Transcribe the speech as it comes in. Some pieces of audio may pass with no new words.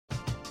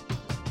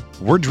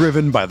We're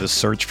driven by the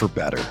search for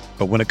better.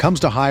 But when it comes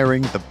to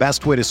hiring, the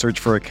best way to search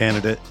for a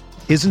candidate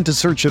isn't to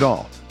search at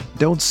all.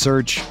 Don't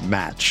search,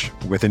 match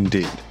with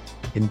Indeed.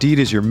 Indeed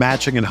is your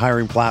matching and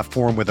hiring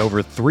platform with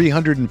over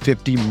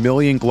 350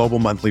 million global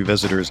monthly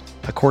visitors,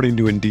 according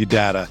to Indeed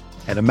data,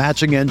 and a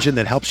matching engine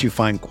that helps you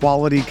find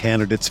quality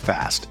candidates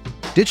fast.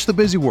 Ditch the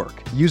busy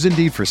work. Use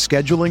Indeed for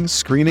scheduling,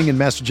 screening, and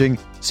messaging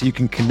so you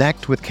can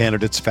connect with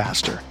candidates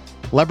faster.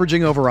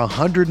 Leveraging over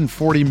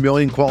 140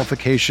 million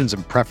qualifications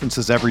and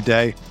preferences every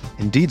day,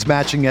 Indeed's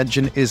matching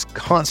engine is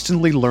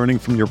constantly learning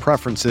from your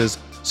preferences,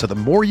 so the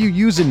more you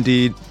use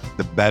Indeed,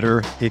 the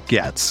better it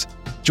gets.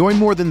 Join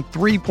more than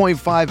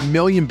 3.5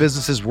 million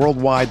businesses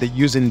worldwide that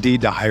use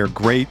Indeed to hire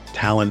great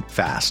talent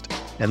fast.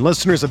 And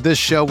listeners of this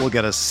show will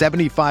get a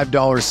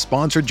 $75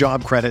 sponsored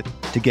job credit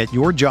to get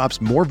your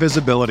jobs more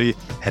visibility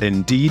at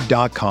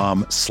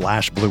Indeed.com/Blue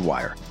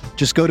Wire.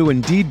 Just go to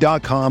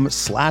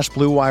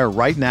Indeed.com/Blue Wire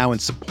right now and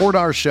support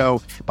our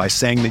show by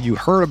saying that you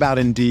heard about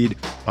Indeed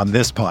on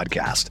this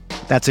podcast.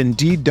 That's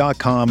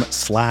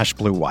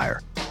Indeed.com/Blue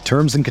Wire.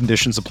 Terms and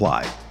conditions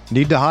apply.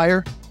 Need to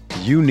hire?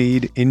 You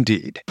need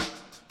Indeed.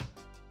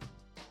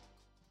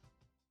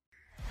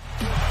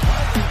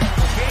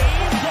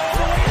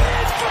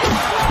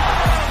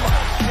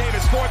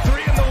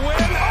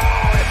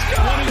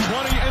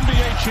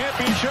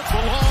 Championship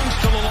belongs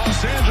to the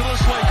Los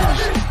Angeles Lakers.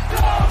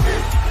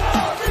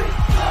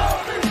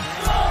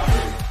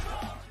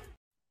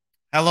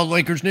 Hello,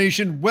 Lakers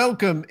Nation.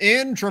 Welcome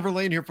in. Trevor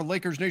Lane here for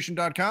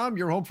LakersNation.com,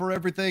 your home for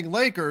everything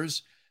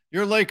Lakers.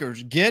 Your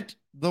Lakers get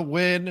the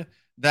win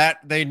that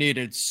they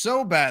needed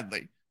so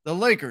badly. The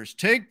Lakers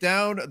take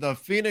down the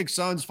Phoenix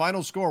Suns.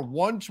 Final score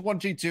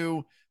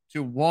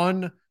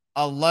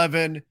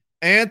 122-111.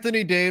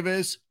 Anthony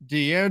Davis,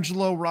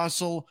 D'Angelo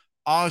Russell,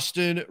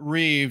 Austin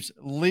Reaves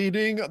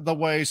leading the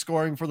way,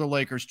 scoring for the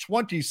Lakers.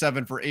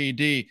 27 for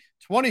AD,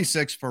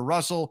 26 for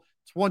Russell,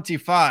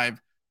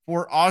 25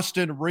 for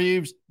Austin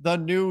Reaves, the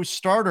new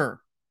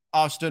starter.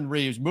 Austin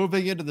Reaves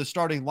moving into the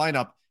starting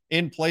lineup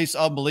in place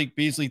of Malik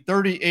Beasley.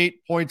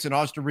 38 points, and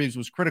Austin Reaves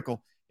was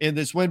critical in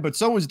this win, but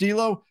so was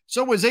D'Lo,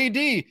 so was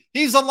AD.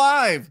 He's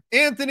alive.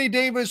 Anthony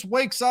Davis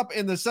wakes up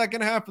in the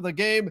second half of the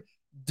game,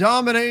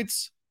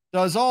 dominates,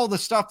 does all the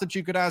stuff that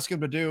you could ask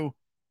him to do.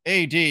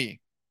 AD,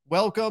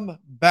 welcome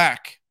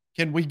back.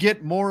 Can we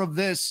get more of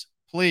this,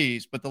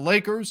 please? But the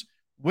Lakers,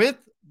 with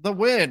the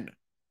win,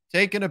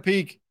 taking a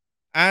peek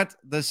at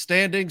the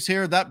standings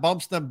here, that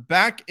bumps them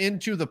back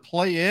into the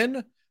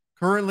play-in,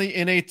 currently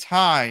in a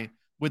tie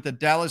with the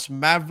Dallas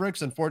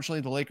Mavericks.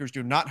 Unfortunately, the Lakers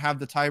do not have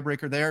the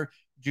tiebreaker there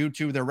due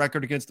to their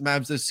record against the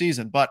Mavs this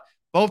season. But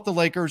both the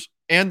Lakers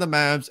and the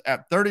Mavs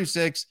at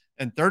 36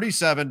 and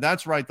 37.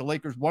 That's right, the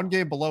Lakers one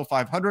game below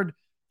 500.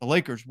 The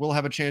Lakers will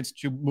have a chance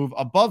to move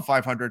above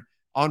 500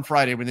 on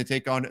Friday when they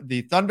take on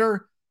the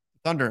Thunder.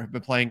 The Thunder have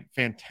been playing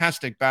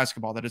fantastic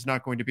basketball. That is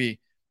not going to be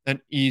an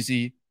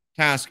easy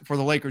task for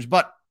the Lakers.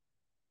 But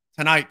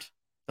tonight,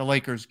 the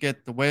Lakers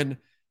get the win.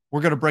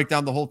 We're going to break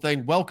down the whole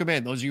thing. Welcome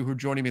in those of you who are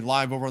joining me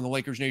live over on the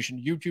Lakers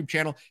Nation YouTube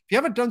channel. If you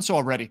haven't done so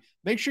already,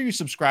 make sure you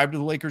subscribe to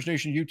the Lakers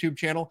Nation YouTube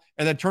channel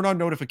and then turn on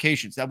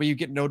notifications. That way you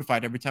get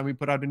notified every time we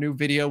put out a new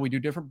video. We do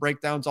different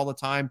breakdowns all the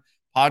time,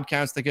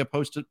 podcasts that get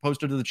posted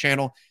to the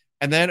channel.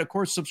 And then, of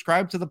course,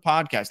 subscribe to the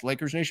podcast,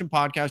 Lakers Nation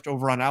podcast,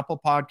 over on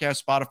Apple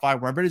Podcasts, Spotify,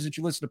 wherever it is that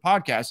you listen to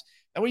podcasts.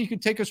 That way you can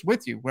take us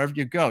with you wherever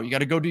you go. You got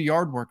to go do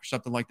yard work or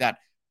something like that.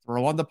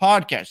 Throw on the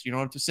podcast. You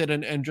don't have to sit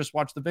and just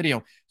watch the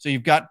video. So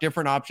you've got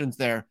different options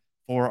there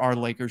for our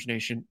Lakers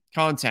Nation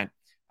content.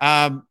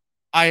 I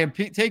am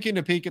taking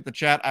a peek at the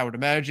chat. I would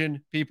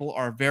imagine people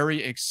are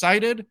very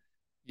excited.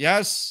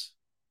 Yes.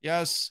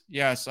 I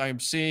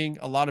am seeing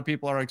a lot of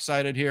people are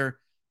excited here,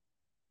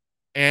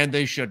 and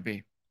they should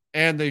be.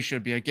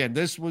 Again,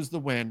 this was the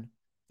win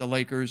the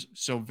Lakers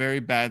so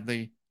very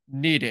badly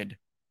needed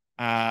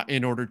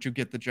in order to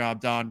get the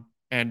job done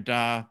and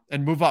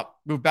move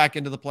back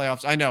into the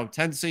playoffs. I know,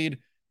 10 seed,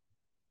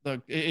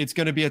 look, it's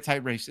going to be a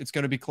tight race. It's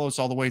going to be close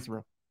all the way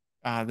through.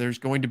 This is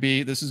going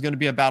to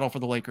be a battle for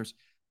the Lakers.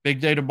 Big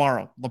day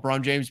tomorrow.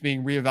 LeBron James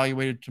being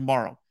reevaluated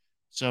tomorrow.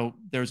 So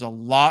there's a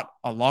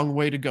long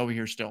way to go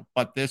here still.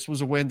 But this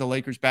was a win the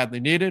Lakers badly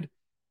needed,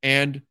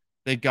 and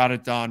they got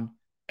it done.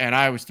 And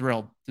I was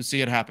thrilled to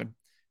see it happen.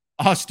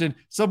 Austin,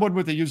 someone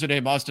with the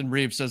username Austin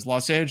Reeves says,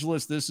 Los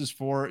Angeles, this is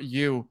for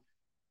you.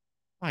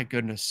 My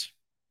goodness.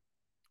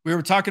 We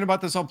were talking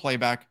about this on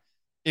Playback.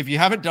 If you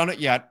haven't done it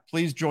yet,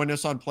 please join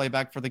us on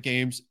Playback for the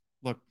games.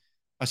 Look,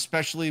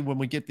 especially when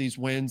we get these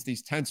wins,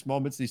 these tense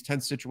moments, these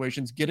tense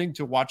situations, getting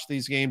to watch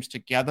these games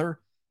together.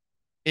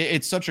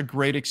 It's such a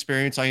great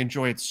experience. I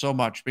enjoy it so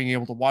much, being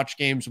able to watch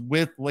games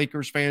with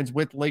Lakers fans,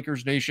 with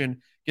Lakers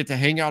Nation, get to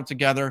hang out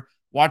together,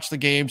 watch the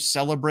games,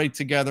 celebrate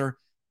together.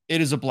 It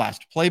is a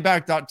blast.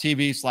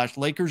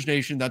 Playback.tv/Lakers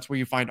Nation. That's where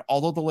you find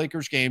all of the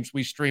Lakers games.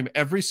 We stream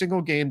every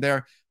single game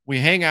there. We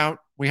hang out.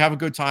 We have a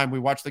good time. We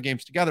watch the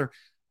games together.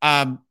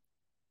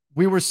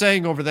 We were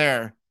saying over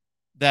there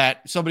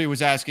that somebody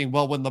was asking,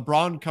 well, when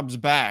LeBron comes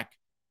back,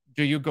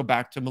 do you go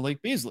back to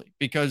Malik Beasley?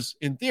 Because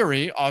in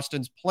theory,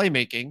 Austin's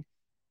playmaking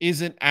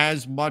isn't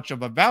as much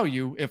of a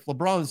value if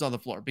LeBron's on the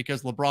floor,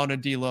 because LeBron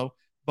and D'Lo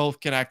both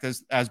can act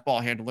as ball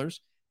handlers.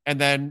 And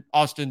then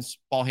Austin's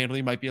ball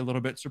handling might be a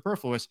little bit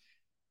superfluous.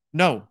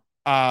 No,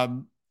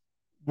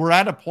 we're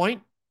at a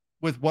point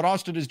with what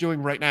Austin is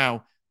doing right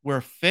now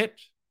where fit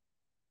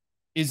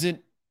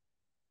isn't,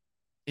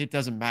 it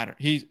doesn't matter.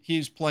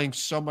 He's playing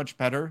so much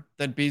better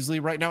than Beasley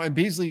right now. And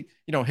Beasley,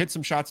 hit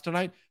some shots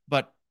tonight,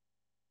 but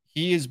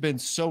he has been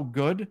so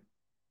good,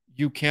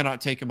 you cannot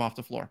take him off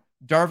the floor.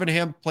 Darvin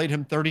Ham played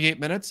him 38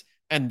 minutes,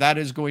 and that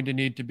is going to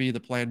need to be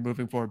the plan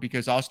moving forward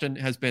because Austin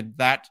has been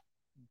that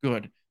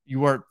good.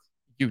 You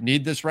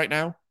need this right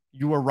now.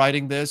 You are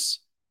riding this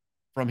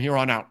from here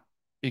on out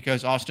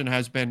because Austin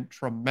has been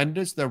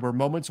tremendous. There were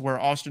moments where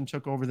Austin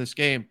took over this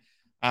game,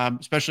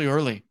 especially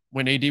early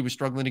when AD was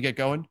struggling to get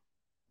going.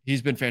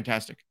 He's been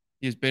fantastic.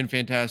 He's been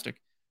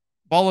fantastic.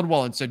 Ballin'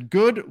 Wallen said,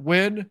 good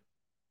win.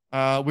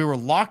 We were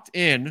locked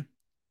in.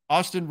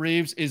 Austin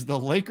Reaves is the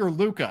Laker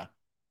Luka.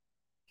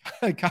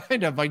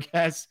 Kind of, I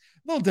guess.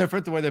 A little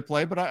different the way they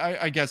play, but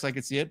I guess I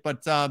could see it.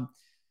 But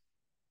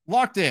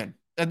locked in.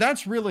 And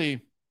that's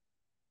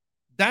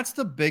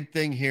the big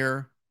thing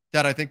here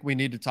that I think we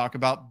need to talk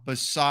about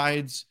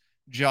besides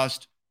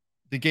just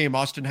the game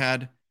Austin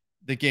had,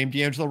 the game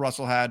D'Angelo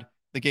Russell had,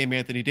 the game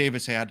Anthony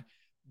Davis had.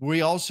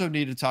 We also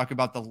need to talk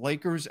about the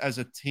Lakers as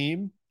a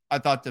team. I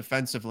thought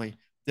defensively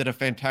did a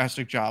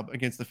fantastic job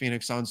against the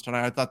Phoenix Suns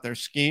tonight. I thought their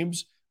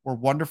schemes were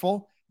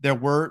wonderful. There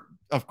were,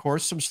 of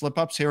course, some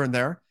slip-ups here and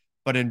there,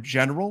 but in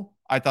general,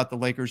 I thought the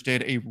Lakers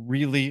did a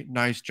really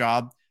nice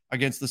job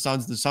against the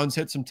Suns. The Suns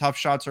hit some tough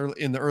shots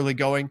in the early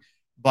going,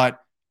 but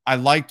I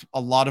liked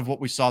a lot of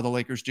what we saw the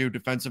Lakers do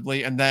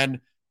defensively. And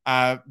then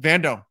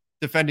Vando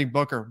defending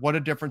Booker, what a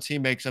difference he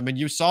makes. I mean,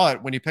 you saw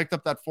it when he picked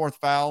up that fourth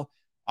foul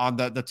on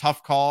the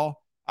tough call.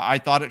 I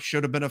thought it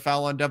should have been a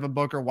foul on Devin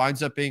Booker,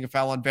 winds up being a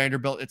foul on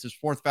Vanderbilt. It's his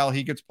fourth foul.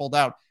 He gets pulled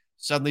out.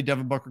 Suddenly,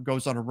 Devin Booker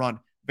goes on a run.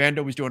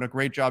 Vando was doing a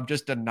great job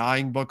just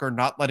denying Booker,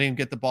 not letting him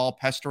get the ball,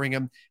 pestering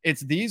him.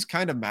 It's these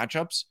kind of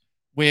matchups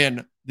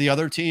when the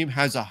other team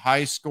has a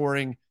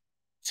high-scoring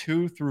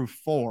 2 through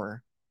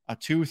 4, a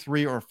 2,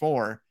 3, or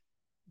 4,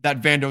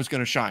 that Vando's going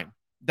to shine.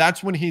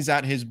 That's when he's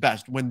at his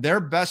best. When their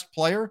best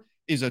player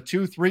is a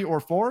 2, 3, or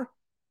 4,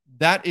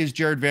 that is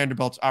Jared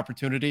Vanderbilt's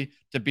opportunity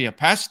to be a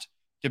pest,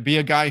 to be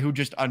a guy who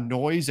just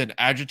annoys and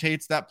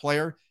agitates that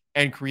player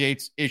and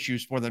creates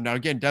issues for them. Now,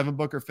 again, Devin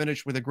Booker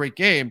finished with a great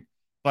game,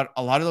 but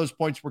a lot of those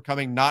points were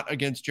coming not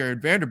against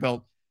Jared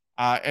Vanderbilt,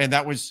 and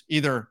that was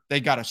either they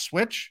got a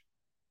switch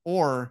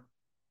or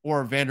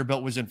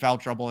Vanderbilt was in foul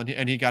trouble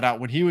and he got out.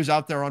 When he was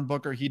out there on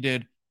Booker, he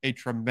did a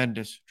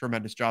tremendous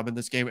job in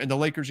this game. And the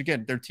Lakers,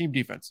 again, their team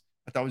defense,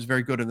 I thought was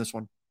very good in this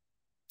one.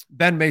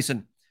 Ben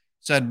Mason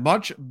said,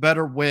 much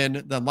better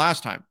win than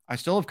last time. I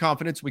still have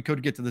confidence we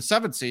could get to the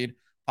 7th seed,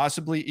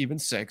 possibly even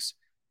 6,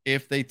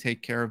 if they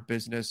take care of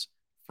business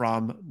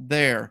from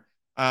there.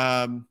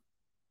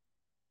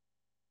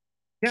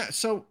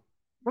 So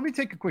let me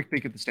take a quick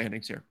peek at the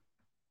standings here,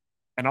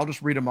 and I'll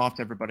just read them off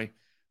to everybody.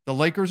 The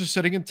Lakers are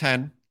sitting in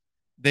 10.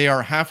 They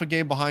are half a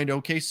game behind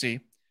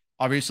OKC.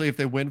 Obviously, if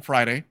they win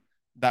Friday,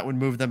 that would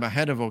move them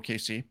ahead of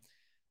OKC.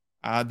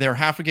 They're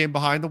half a game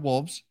behind the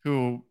Wolves,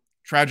 who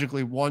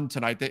tragically won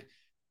tonight.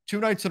 2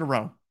 nights in a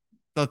row.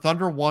 The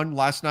Thunder won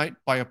last night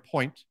by a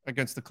point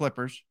against the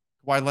Clippers.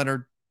 Kawhi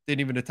Leonard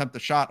didn't even attempt the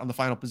shot on the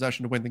final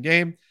possession to win the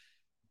game.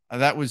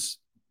 That was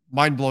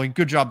mind-blowing.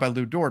 Good job by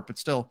Lou Dort, but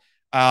still.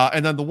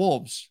 And then the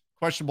Wolves,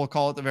 questionable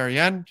call at the very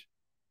end.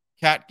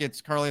 Cat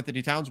gets Karl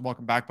Anthony Towns,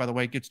 welcome back, by the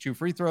way, gets 2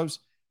 free throws.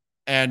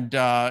 And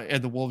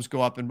the Wolves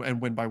go up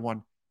and win by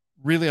 1.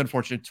 Really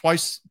unfortunate.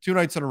 2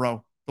 nights in a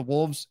row, the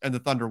Wolves and the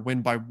Thunder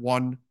win by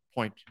 1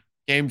 point.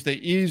 Games they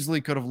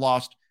easily could have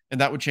lost,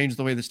 and that would change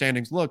the way the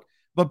standings look.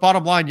 But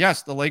bottom line,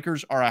 yes, the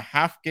Lakers are a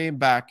half game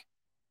back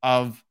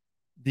of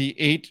the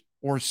 8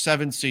 or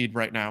 7 seed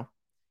right now.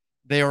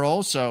 They are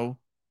also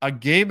a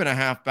game and a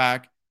half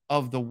back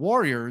of the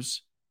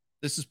Warriors.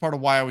 This is part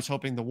of why I was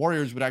hoping the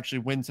Warriors would actually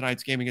win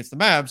tonight's game against the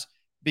Mavs,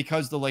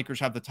 because the Lakers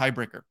have the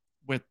tiebreaker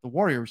with the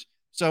Warriors.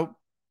 So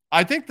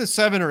I think the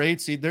 7 or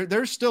 8 seed,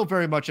 they're still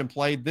very much in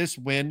play. This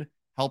win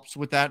helps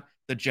with that.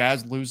 The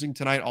Jazz losing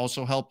tonight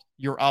also helped.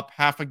 You're up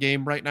half a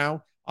game right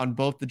now on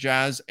both the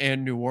Jazz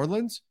and New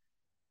Orleans.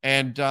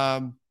 And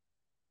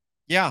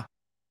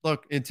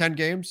look, in 10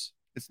 games,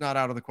 it's not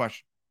out of the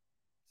question.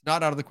 It's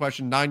not out of the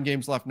question. 9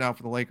 games left now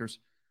for the Lakers.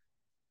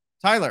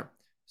 Tyler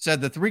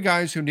said the 3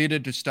 guys who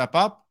needed to step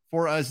up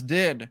for us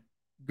did.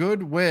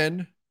 Good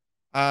win.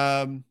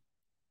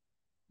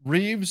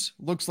 Reaves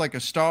looks like a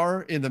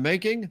star in the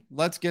making.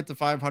 Let's get to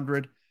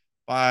 500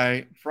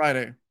 by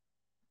Friday.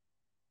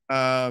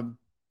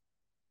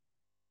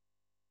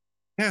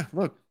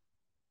 Look.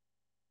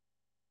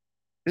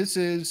 This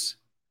is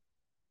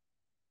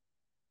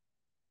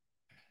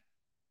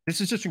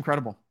just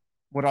incredible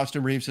what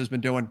Austin Reaves has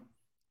been doing.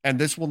 And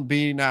this will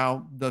be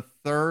now the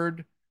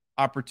 3rd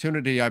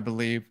opportunity, I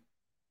believe,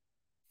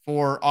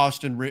 for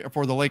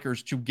the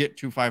Lakers to get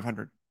to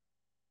 500.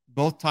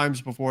 Both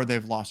times before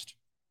they've lost.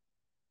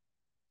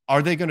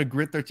 Are they going to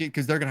grit their teeth?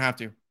 Because they're going to have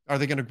to. Are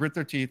they going to grit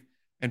their teeth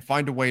and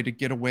find a way to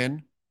get a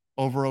win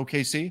over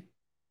OKC,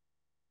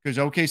 because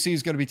OKC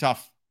is going to be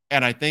tough.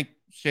 And I think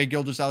Shai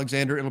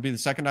Gilgeous-Alexander, it'll be the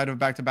second night of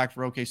back-to-back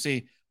for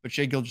OKC, but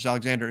Shai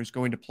Gilgeous-Alexander is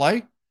going to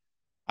play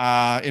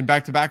in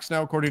back-to-backs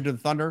now, according to the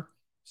Thunder.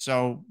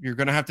 So you're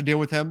going to have to deal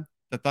with him.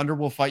 The Thunder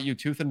will fight you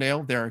tooth and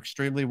nail. They're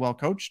extremely well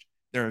coached.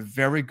 They're a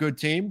very good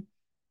team,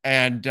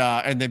 and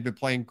they've been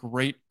playing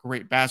great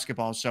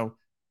basketball. So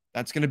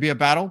that's going to be a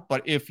battle.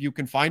 But if you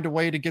can find a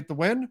way to get the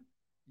win,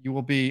 you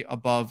will be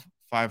above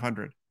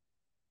 500.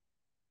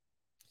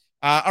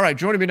 All right,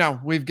 joining me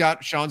now, we've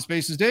got Sean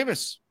Spaces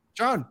Davis.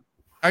 Sean,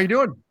 how you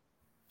doing?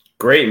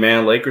 Great,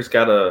 man. Lakers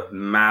got a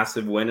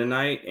massive win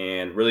tonight,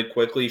 and really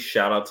quickly,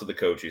 shout out to the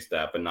coaching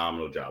staff.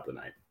 Phenomenal job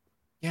tonight.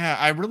 Yeah,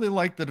 I really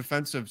like the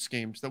defensive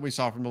schemes that we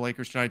saw from the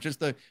Lakers tonight. Just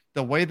the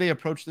way they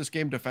approached this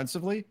game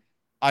defensively,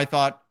 I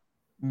thought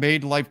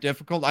made life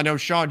difficult. I know,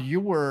 Sean,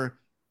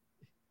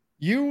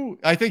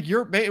 I think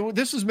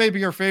this was maybe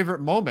your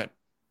favorite moment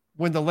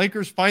when the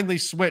Lakers finally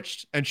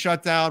switched and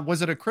shut down.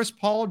 Was it a Chris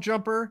Paul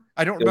jumper?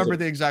 I don't remember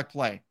the exact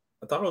play.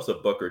 I thought it was a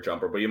Booker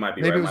jumper, but you might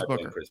be maybe right. It was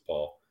Booker. Chris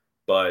Paul.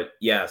 But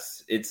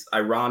yes, it's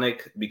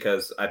ironic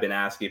because I've been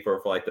asking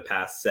for like the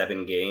past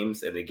 7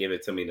 games, and they give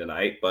it to me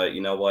tonight. But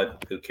you know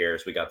what? Who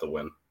cares? We got the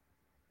win.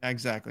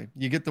 Exactly.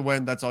 You get the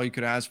win. That's all you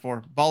could ask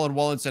for. Ballin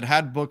Wallen said,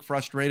 had Book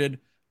frustrated.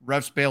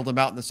 Refs bailed him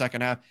out in the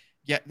second half.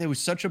 Yeah, it was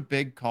such a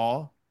big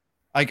call.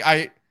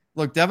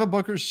 Look, Devin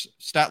Booker's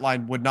stat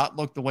line would not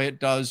look the way it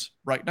does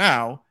right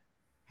now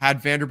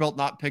had Vanderbilt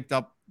not picked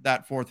up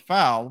that 4th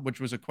foul, which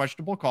was a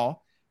questionable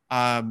call.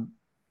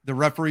 The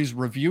referees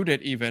reviewed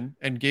it even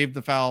and gave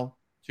the foul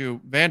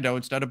to Vando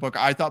instead of Booker.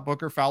 I thought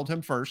Booker fouled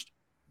him first,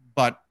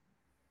 but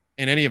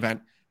in any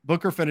event,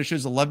 Booker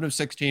finishes 11 of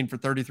 16 for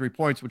 33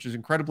 points, which is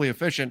incredibly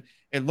efficient.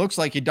 It looks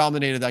like he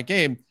dominated that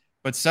game,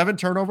 but 7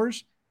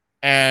 turnovers,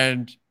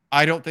 and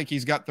I don't think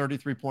he's got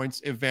 33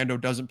 points if Vando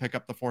doesn't pick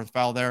up the 4th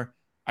foul there.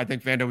 I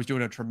think Vando was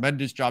doing a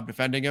tremendous job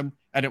defending him,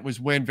 and it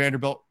was when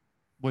Vanderbilt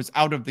was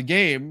out of the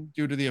game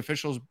due to the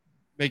officials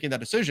making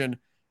that decision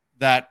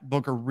that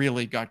Booker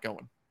really got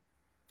going.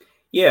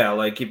 Yeah,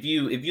 like if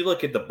you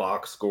look at the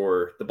box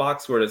score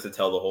doesn't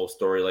tell the whole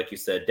story. Like you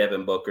said,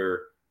 Devin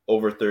Booker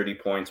over 30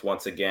 points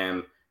once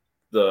again.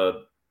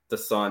 The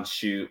Suns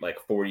shoot like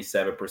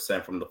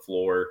 47% from the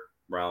floor,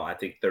 around I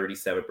think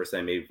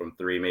 37% maybe from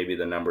 3. Maybe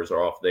the numbers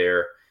are off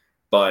there,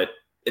 but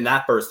in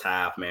that first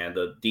half, man,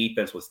 the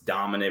defense was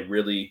dominant,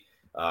 really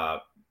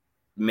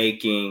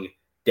making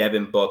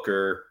Devin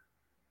Booker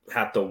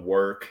have to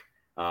work.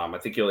 I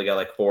think he only got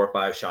like 4 or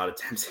 5 shot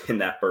attempts in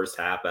that first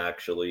half,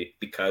 actually,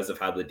 because of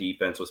how the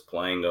defense was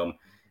playing them.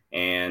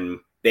 And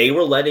they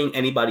were letting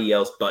anybody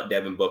else but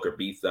Devin Booker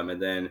beat them. And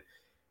then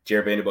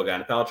Jared Vanderbilt got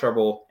into foul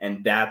trouble,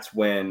 and that's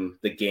when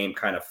the game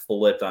kind of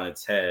flipped on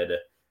its head.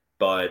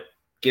 But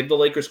give the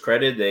Lakers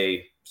credit.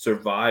 They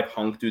survived,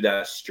 hung through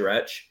that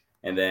stretch.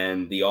 And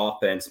then the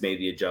offense made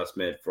the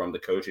adjustment from the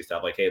coaching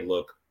staff. Like, hey,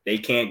 look, they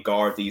can't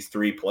guard these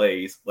 3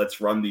 plays.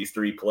 Let's run these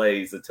 3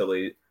 plays until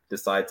they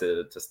decide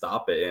to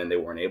stop it. And they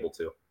weren't able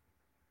to.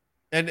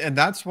 And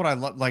that's what I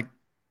love. Like,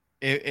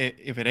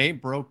 if it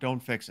ain't broke, don't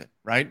fix it.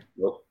 Right.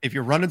 Yep. If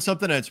you're running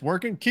something and it's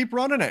working, keep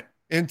running it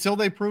until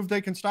they prove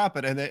they can stop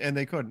it. And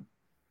they couldn't.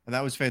 And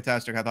that was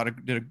fantastic. I thought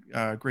it did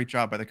a great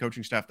job by the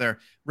coaching staff there.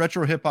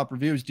 Retro Hip Hop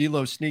Reviews,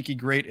 D'Lo sneaky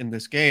great in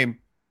this game.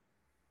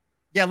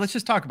 Yeah, let's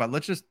just talk about it.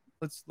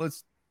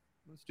 Let's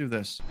do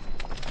this.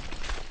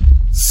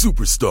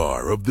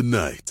 Superstar of the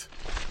night.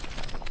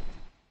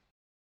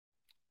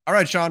 All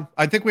right, Sean.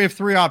 I think we have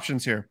 3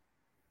 options here.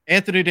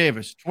 Anthony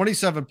Davis,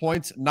 27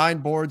 points, 9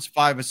 boards,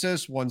 5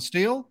 assists, 1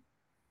 steal.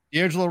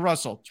 D'Angelo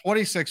Russell,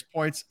 26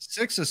 points,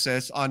 6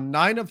 assists on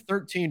 9 of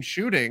 13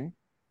 shooting.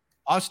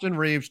 Austin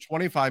Reaves,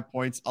 25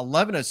 points,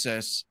 11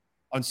 assists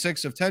on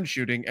 6 of 10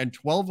 shooting, and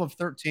 12 of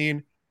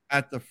 13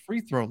 at the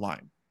free throw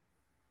line.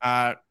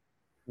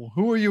 Well,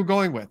 who are you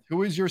going with?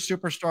 Who is your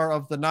superstar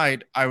of the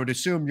night? I would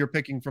assume you're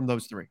picking from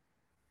those 3.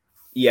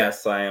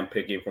 Yes, I am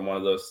picking from one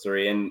of those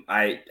 3. And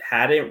I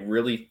hadn't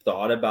really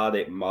thought about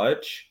it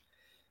much,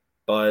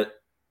 but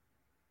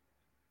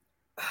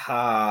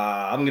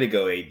I'm going to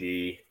go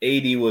AD.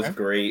 AD was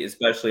great,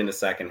 especially in the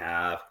second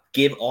half.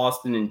 Give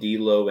Austin and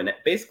D'Lo and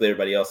basically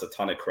everybody else a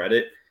ton of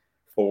credit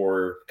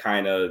for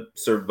kind of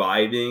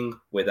surviving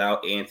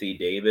without Anthony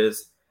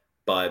Davis.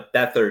 But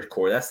that third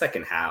quarter, that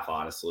second half,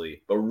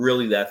 honestly, but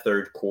really that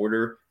third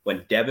quarter,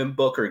 when Devin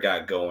Booker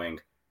got going,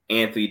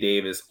 Anthony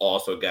Davis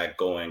also got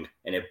going,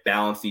 and it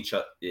balanced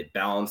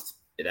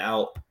it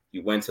out.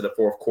 You went to the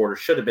fourth quarter,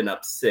 should have been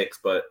up 6,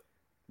 but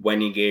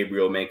Wendy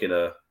Gabriel making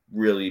a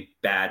really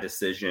bad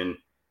decision,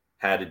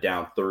 had it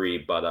down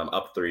 3, but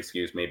up 3,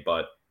 excuse me.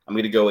 But I'm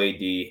going to go AD.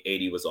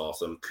 AD was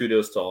awesome.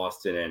 Kudos to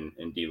Austin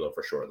and D'Lo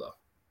for sure, though.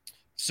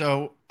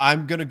 So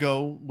I'm going to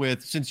go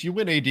with, since you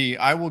went AD,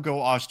 I will go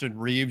Austin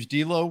Reaves.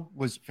 D'Lo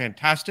was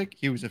fantastic.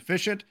 He was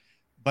efficient,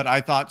 but I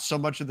thought so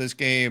much of this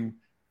game,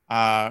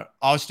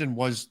 Austin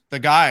was the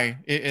guy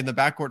in the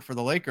backcourt for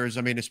the Lakers.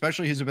 I mean,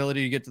 especially his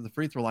ability to get to the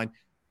free throw line.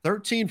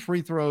 13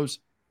 free throws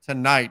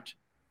tonight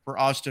for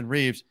Austin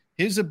Reaves.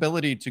 His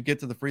ability to get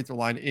to the free throw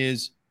line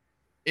is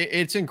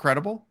It's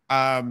incredible.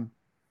 And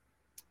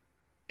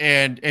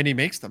he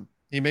makes them.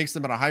 He makes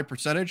them at a high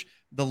percentage.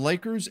 The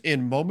Lakers,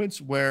 in moments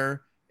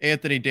where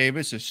Anthony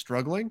Davis is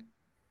struggling,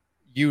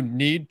 you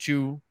need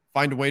to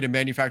find a way to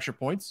manufacture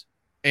points,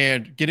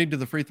 and getting to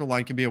the free throw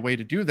line can be a way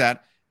to do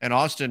that. And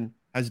Austin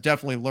has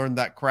definitely learned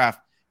that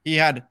craft. He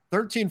had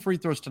 13 free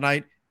throws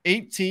tonight,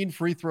 18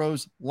 free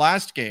throws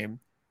last game.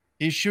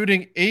 He's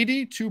shooting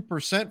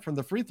 82% from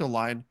the free throw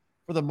line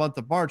for the month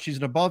of March. He's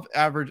an above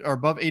average or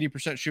above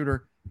 80%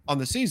 shooter on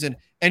the season.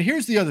 And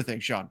here's the other thing,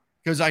 Sean,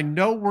 because I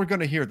know we're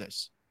going to hear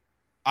this.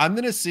 I'm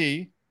going to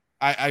see.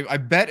 I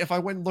bet if I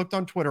went and looked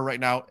on Twitter right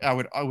now, I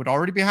would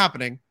already be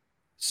happening.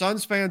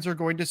 Suns fans are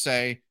going to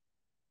say,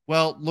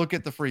 well, look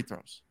at the free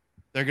throws.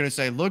 They're going to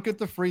say, look at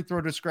the free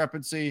throw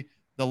discrepancy.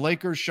 The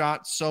Lakers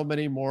shot so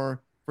many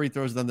more free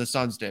throws than the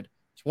Suns did.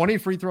 20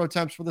 free throw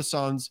attempts for the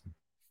Suns,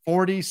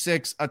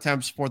 46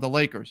 attempts for the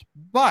Lakers.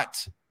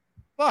 But,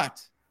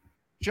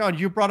 John,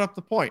 you brought up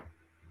the point.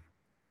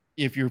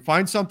 If you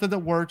find something that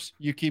works,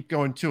 you keep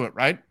going to it,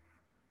 right?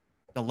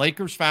 The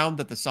Lakers found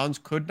that the Suns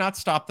could not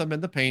stop them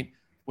in the paint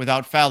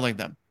without fouling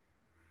them.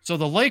 So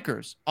the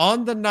Lakers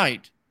on the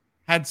night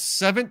had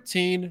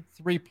 17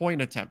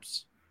 three-point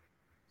attempts.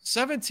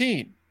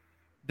 17.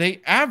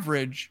 They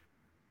average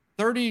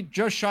 30,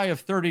 just shy of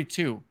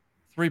 32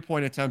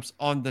 three-point attempts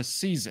on the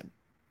season.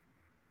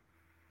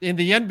 In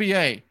the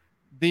NBA,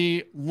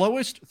 the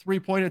lowest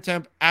three-point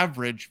attempt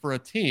average for a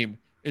team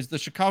is the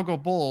Chicago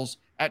Bulls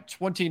at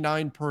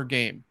 29 per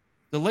game.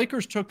 The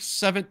Lakers took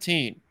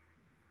 17.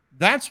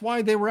 That's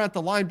why they were at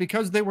the line,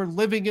 because they were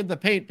living in the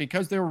paint,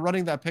 because they were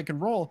running that pick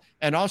and roll.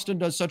 And Austin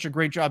does such a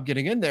great job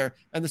getting in there,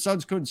 and the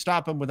Suns couldn't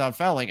stop him without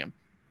fouling him.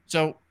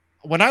 So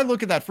when I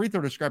look at that free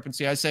throw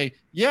discrepancy, I say,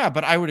 yeah,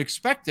 but I would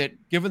expect it,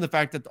 given the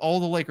fact that all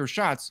the Lakers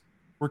shots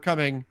were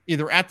coming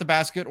either at the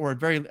basket or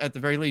at the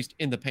very least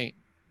in the paint.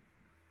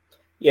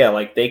 Yeah,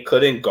 like they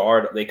couldn't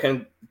guard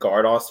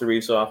Austin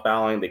Reaves without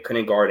fouling. They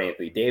couldn't guard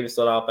Anthony Davis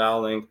without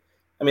fouling.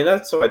 I mean,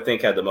 that's what I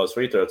think had the most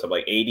free throws. So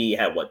like AD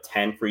had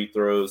 10 free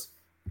throws.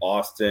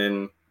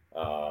 Austin,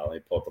 let me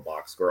pull up the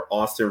box score.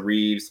 Austin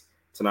Reaves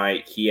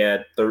tonight, he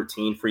had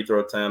 13 free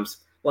throw attempts.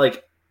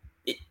 Like,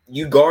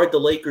 you guard the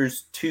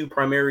Lakers' two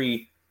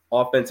primary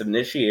offensive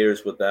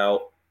initiators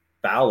without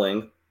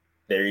fouling.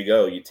 There you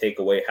go. You take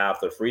away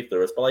half the free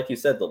throws. But like you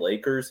said, the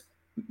Lakers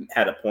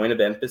had a point of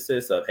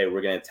emphasis of, hey,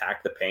 we're going to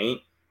attack the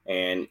paint,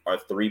 and our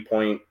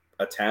 3-point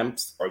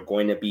attempts are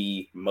going to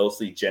be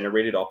mostly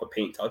generated off of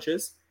paint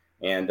touches.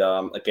 And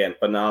again,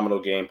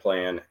 phenomenal game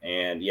plan.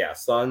 And yeah,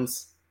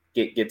 Suns,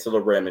 get to the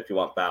rim if you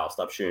want foul.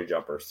 Stop shooting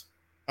jumpers.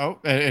 Oh,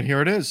 and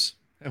here it is.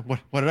 What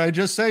did I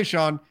just say,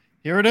 Sean?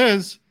 Here it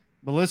is.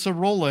 Melissa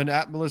Rowland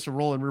at Melissa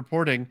Rowland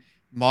reporting,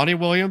 Monty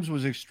Williams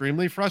was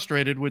extremely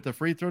frustrated with the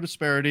free throw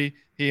disparity.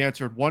 He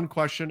answered one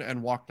question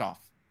and walked off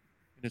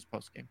in his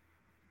postgame.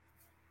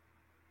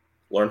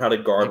 Learn how to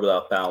guard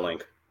without fouling.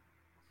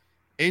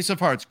 Ace of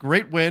Hearts,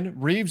 great win.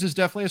 Reaves is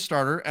definitely a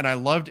starter, and I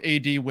loved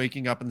AD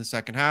waking up in the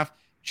second half.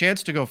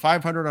 Chance to go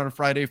 500 on a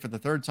Friday for the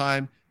third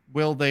time.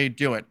 Will they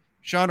do it?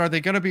 Sean, are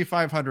they going to be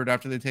 500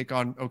 after they take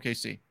on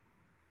OKC?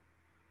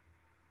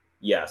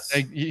 Yes.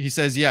 He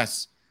says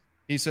yes.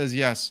 He says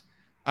yes.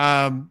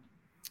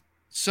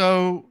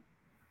 So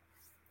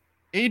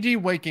AD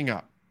waking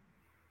up.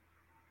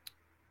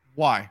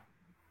 Why?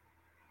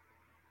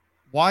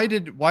 Why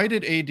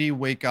did AD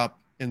wake up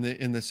in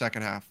the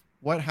second half?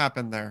 What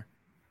happened there?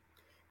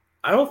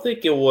 I don't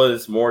think it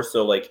was more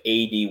so like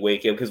AD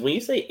waking up, because when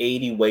you say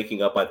AD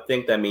waking up, I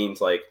think that means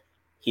like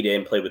he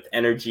didn't play with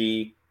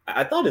energy.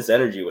 I thought his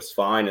energy was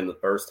fine in the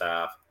first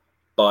half,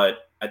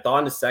 but I thought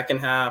in the second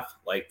half,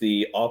 like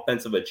the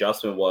offensive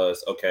adjustment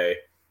was, okay,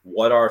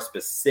 what are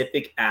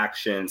specific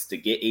actions to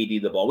get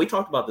AD the ball? We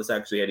talked about this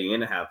actually heading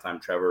into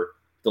halftime, Trevor.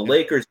 The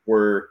Lakers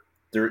were,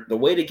 the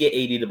way to get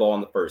AD the ball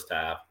in the first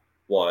half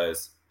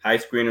was high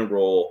screen and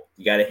roll.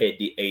 You got to hit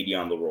the AD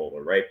on the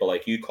roller, right? But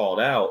like you called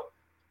out,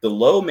 the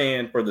low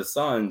man for the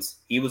Suns,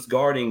 he was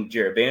guarding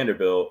Jared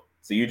Vanderbilt.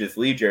 So you just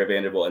leave Jared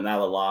Vanderbilt and now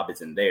the lob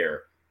isn't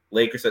there.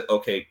 Lakers said,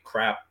 okay,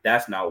 crap,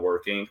 that's not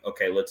working.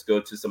 Okay, let's go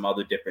to some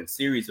other different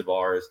series of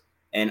ours.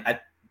 And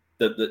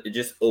it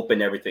just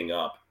opened everything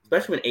up,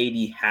 especially when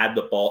AD had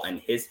the ball in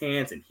his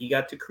hands and he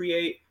got to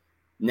create.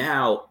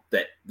 Now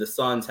that the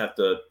Suns have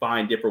to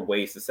find different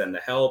ways to send the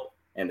help,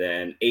 and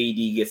then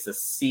AD gets to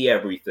see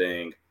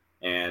everything.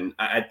 And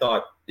I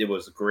thought it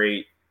was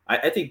great.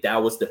 I think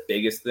that was the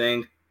biggest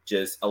thing,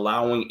 just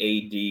allowing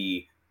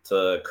AD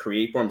to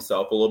create for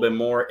himself a little bit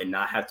more and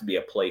not have to be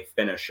a play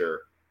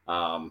finisher.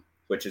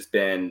 Which has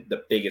been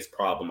the biggest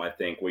problem, I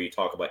think, where you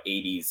talk about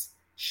AD's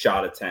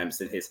shot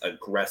attempts and his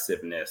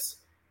aggressiveness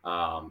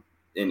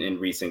in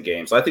recent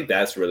games. So I think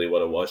that's really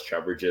what it was,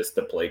 Trevor, just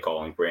the play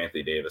calling for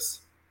Anthony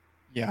Davis.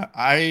 Yeah,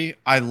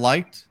 I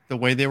liked the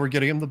way they were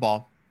getting him the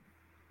ball.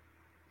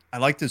 I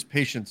liked his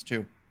patience,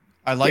 too.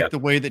 I liked the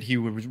way that he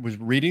was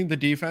reading the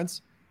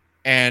defense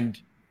and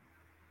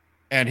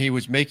he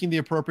was making the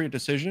appropriate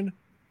decision.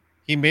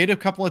 He made a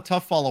couple of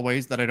tough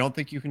followaways that I don't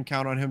think you can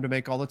count on him to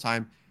make all the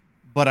time.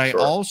 But I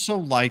also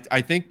liked,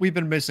 I think we've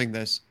been missing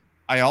this.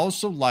 I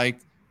also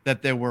liked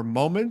that there were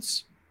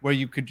moments where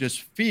you could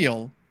just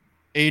feel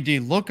AD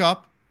look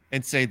up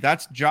and say,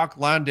 "That's Jock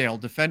Landale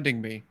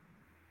defending me.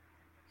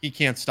 He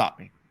can't stop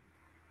me."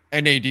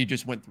 And AD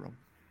just went through him.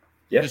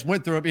 Yeah. Just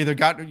went through him. Either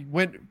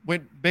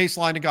went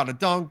baseline and got a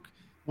dunk,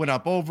 went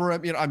up over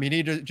him. I mean,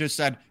 he just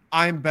said,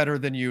 "I'm better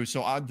than you,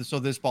 so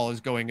this ball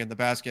is going in the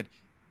basket."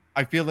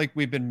 I feel like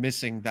we've been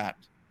missing that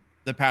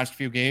the past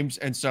few games,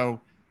 and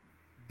so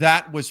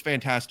that was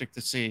fantastic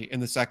to see in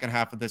the second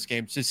half of this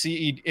game. To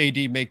see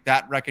AD make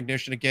that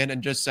recognition again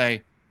and just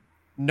say,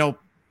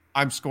 "Nope,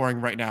 I'm scoring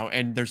right now,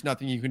 and there's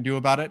nothing you can do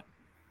about it."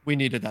 We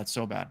needed that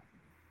so bad.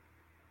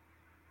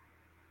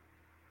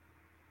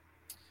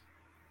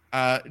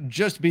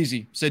 Just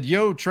Beezy said,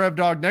 "Yo, Trev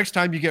Dog, next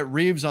time you get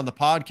Reaves on the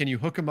pod, can you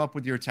hook him up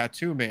with your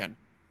tattoo man?"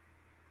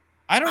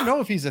 I don't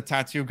know if he's a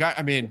tattoo guy.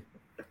 I mean,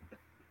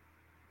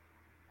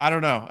 I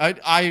don't know.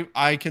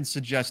 I can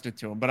suggest it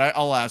to him, but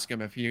I'll ask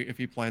him if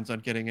he plans on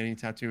getting any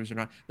tattoos or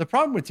not. The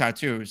problem with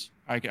tattoos,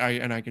 I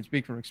can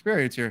speak from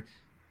experience here,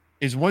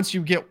 is once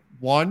you get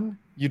one,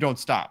 you don't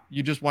stop.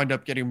 You just wind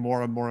up getting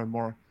more and more and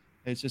more.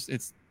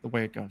 It's the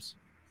way it goes.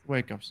 The way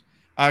it goes.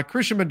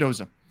 Christian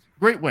Mendoza,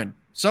 great win.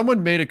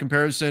 Someone made a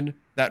comparison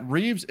that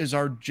Reaves is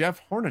our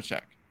Jeff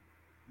Hornacek.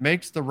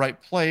 Makes the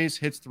right plays,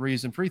 hits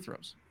threes and free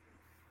throws.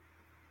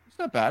 It's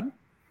not bad.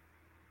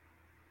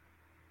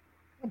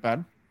 Not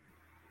bad.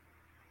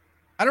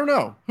 I don't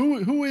know.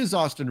 Who is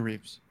Austin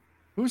Reaves?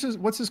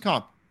 What's his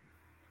comp?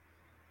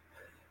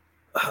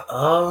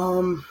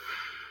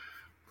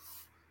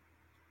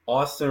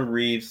 Austin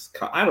Reaves,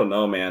 I don't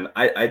know, man.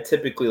 I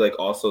typically like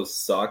also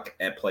suck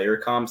at player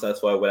comps.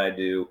 That's why when I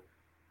do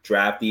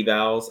draft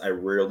evals, I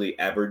rarely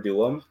ever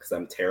do them because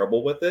I'm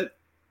terrible with it.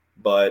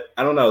 But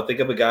I don't know. Think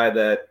of a guy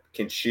that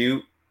can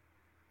shoot,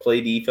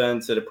 play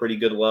defense at a pretty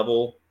good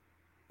level,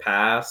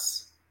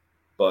 pass,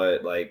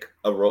 but like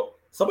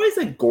somebody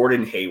said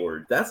Gordon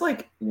Hayward. That's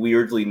like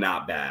weirdly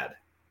not bad.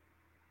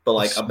 But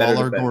like a better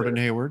defender. Gordon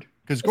Hayward.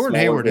 Because Gordon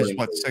Hayward is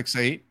what,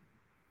 6'8"?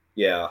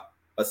 Yeah.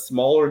 A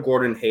smaller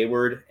Gordon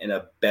Hayward and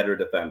a better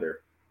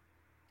defender.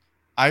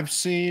 I've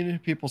seen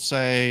people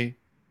say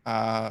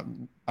a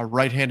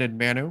right-handed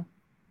Manu.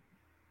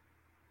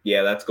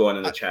 Yeah, that's going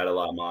in the chat a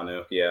lot,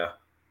 Manu. Yeah.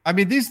 I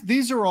mean,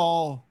 these are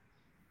all,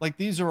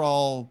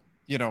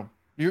 you know,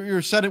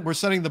 we're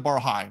setting the bar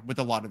high with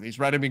a lot of these,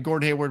 right? I mean,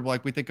 Gordon Hayward,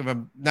 like we think of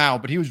him now,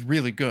 but he was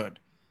really good.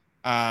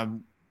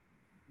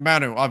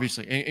 Manu,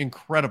 obviously,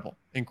 incredible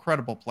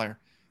player.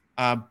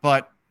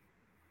 But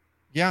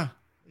yeah,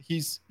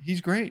 he's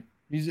great.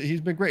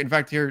 He's been great. In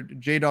fact, here,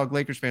 J-Dog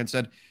Lakers fan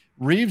said,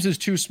 "Reaves is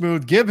too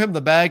smooth. Give him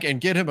the bag and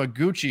get him a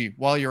Gucci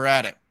while you're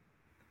at it."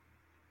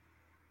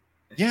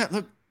 Yeah,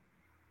 look,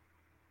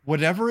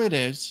 whatever it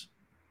is,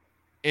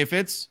 if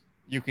it's,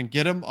 you can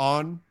get him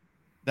on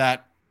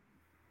that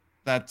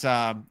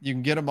you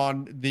can get him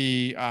on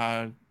the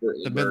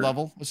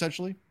mid-level,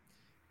 essentially.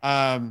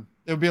 It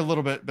would be a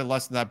little bit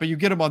less than that, but you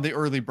get him on the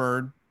early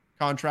bird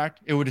contract.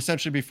 It would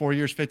essentially be 4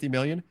 years, $50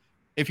 million.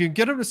 If you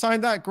get him to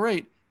sign that,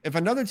 great. If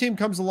another team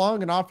comes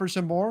along and offers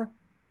him more,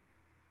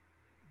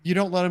 you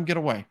don't let him get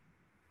away.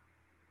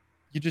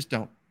 You just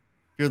don't.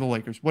 You're the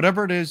Lakers.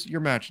 Whatever it is, you're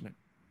matching it.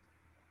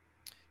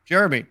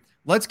 Jeremy,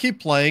 let's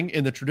keep playing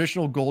in the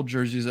traditional gold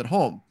jerseys at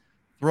home.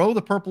 Throw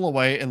the purple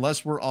away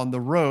unless we're on the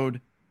road.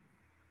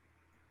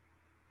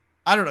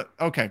 I don't know.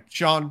 Okay,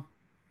 Sean,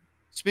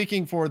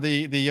 speaking for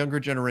the younger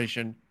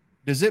generation,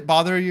 does it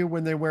bother you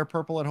when they wear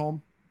purple at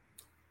home?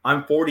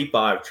 I'm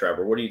 45,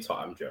 Trevor. What are you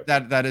talking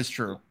about? That is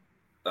true.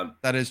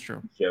 That is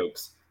true.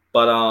 Jokes.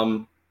 But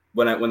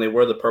when they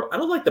wear the purple, I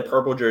don't like the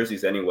purple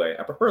jerseys anyway.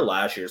 I prefer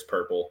last year's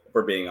purple, if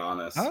we're being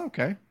honest. Oh,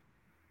 okay.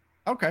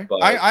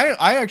 But,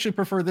 I actually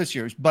prefer this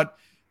year's, but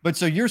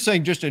so you're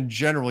saying just in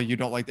general you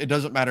don't like it.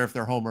 Doesn't matter if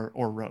they're home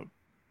or road.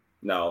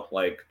 No,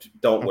 like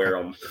don't wear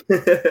them.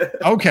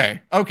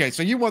 Okay.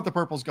 So you want the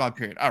purple's gone,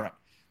 period. All right.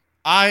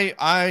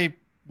 I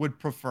would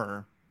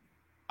prefer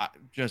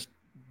just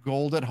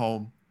gold at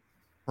home,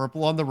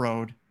 purple on the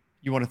road.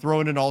 You want to throw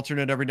in an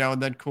alternate every now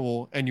and then,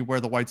 cool, and you wear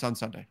the whites on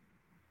Sunday.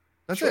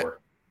 That's sure.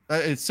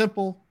 It. It's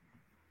simple.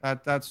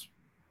 That's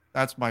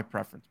my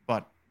preference.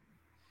 But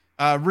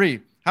Ree,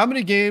 how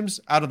many games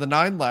out of the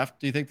 9 left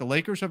do you think the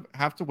Lakers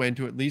have to win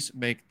to at least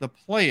make the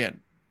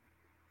play-in?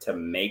 To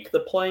make the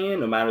play-in,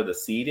 no matter the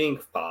seeding,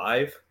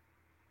 5.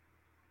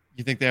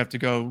 You think they have to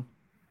go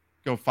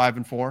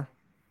 5-4?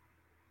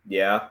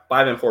 Yeah,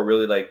 5-4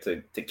 really like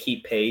to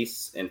keep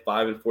pace, and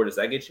 5-4, does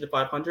that get you to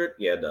 500?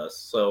 Yeah, it does.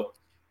 So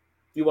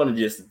if you want to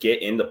just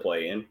get into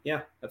play-in,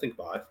 yeah, I think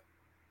 5.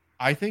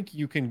 I think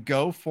you can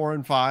go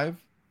 4-5.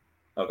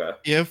 Okay.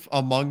 If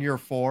among your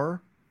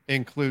 4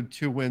 include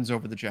 2 wins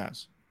over the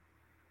Jazz.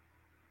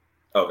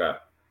 Okay.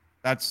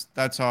 That's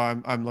how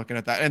I'm looking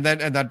at that. And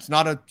that's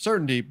not a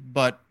certainty,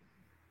 but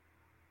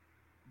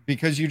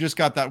because you just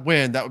got that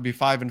win, that would be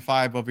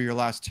 5-5 over your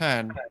last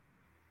 10.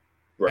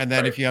 Right, and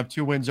then if you have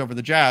 2 wins over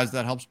the Jazz,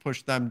 that helps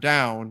push them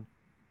down.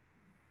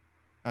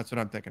 That's what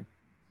I'm thinking.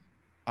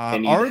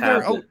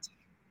 Go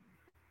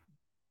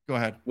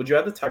ahead. Would you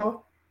have the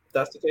title if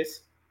that's the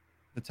case?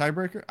 The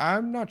tiebreaker?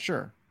 I'm not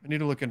sure. I need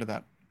to look into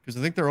that because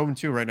I think they're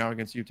 0-2 right now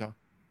against Utah,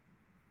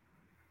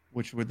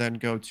 which would then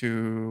go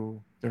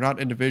to, they're not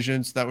in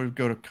divisions. So that would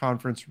go to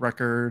conference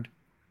record.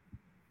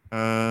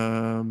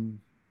 Let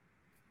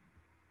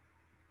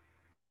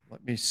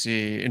me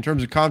see. In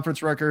terms of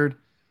conference record,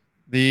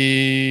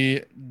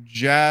 the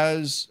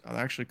Jazz are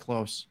actually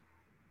close.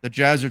 The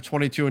Jazz are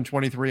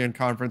 22-23 in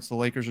conference. The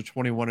Lakers are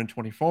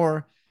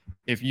 21-24.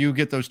 If you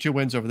get those 2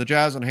 wins over the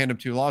Jazz and hand them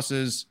 2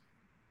 losses,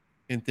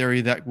 in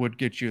theory, that would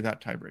get you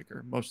that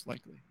tiebreaker, most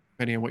likely,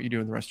 depending on what you do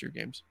in the rest of your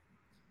games.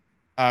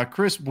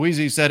 Chris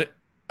Buizy said,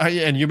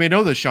 and you may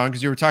know this, Sean,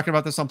 because you were talking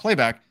about this on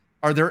playback.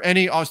 Are there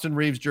any Austin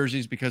Reaves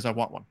jerseys? Because I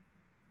want one.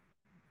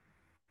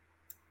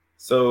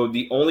 So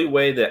the only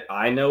way that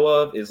I know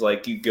of is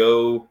like you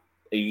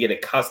get a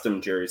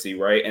custom jersey,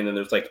 right? And then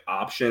there's like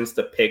options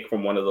to pick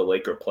from one of the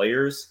Laker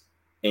players,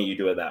 and you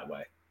do it that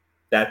way.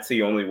 That's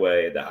the only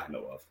way that I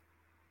know of.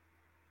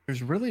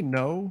 There's really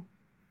no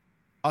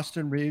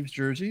Austin Reaves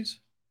jerseys?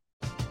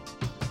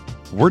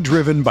 We're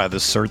driven by the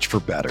search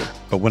for better.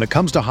 But when it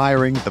comes to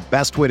hiring, the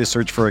best way to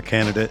search for a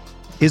candidate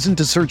isn't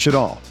to search at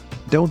all.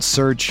 Don't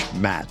search,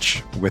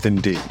 match with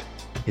Indeed.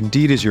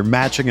 Indeed is your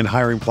matching and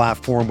hiring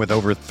platform with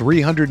over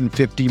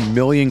 350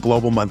 million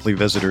global monthly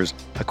visitors,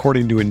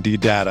 according to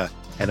Indeed data,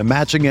 and a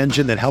matching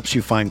engine that helps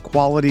you find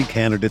quality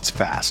candidates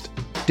fast.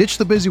 Ditch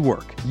the busy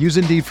work. Use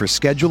Indeed for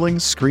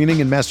scheduling, screening,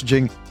 and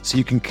messaging so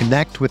you can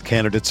connect with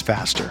candidates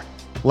faster.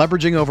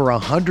 Leveraging over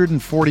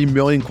 140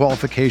 million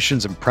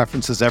qualifications and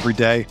preferences every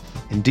day,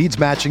 Indeed's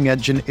matching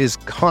engine is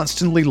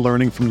constantly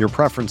learning from your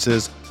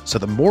preferences, so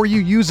the more you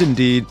use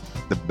Indeed,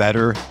 the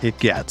better it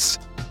gets.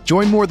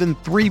 Join more than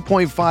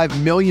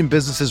 3.5 million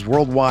businesses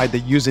worldwide that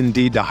use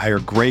Indeed to hire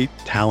great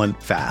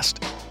talent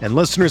fast. And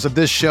listeners of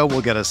this show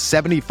will get a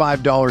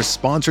 $75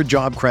 sponsored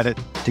job credit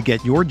to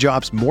get your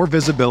jobs more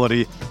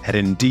visibility at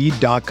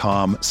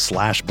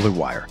Indeed.com/Blue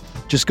Wire.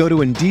 Just go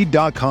to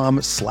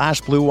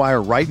Indeed.com/Blue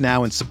Wire right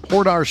now and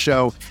support our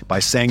show by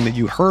saying that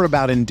you heard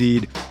about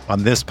Indeed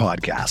on this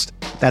podcast.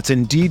 That's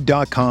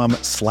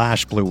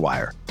Indeed.com/Blue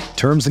Wire.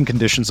 Terms and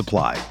conditions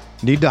apply.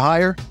 Need to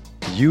hire?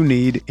 You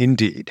need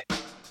Indeed.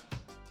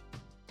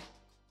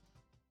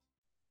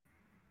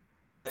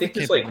 I think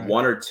there's like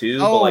one or two,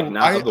 but like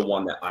not the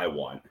one that I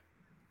want.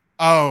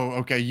 Oh,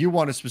 okay. You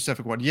want a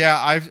specific one.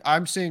 Yeah,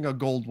 I'm seeing a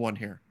gold one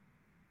here.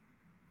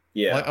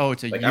 Yeah.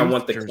 It's a like youth I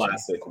want the jersey.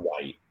 classic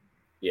white.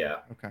 Yeah.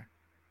 Okay.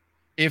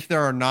 If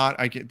there are not,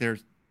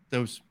 there's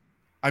those.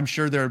 I'm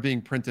sure they're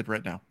being printed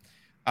right now.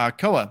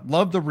 Koa,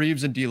 love the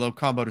Reaves and D'Lo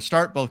combo to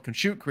start. Both can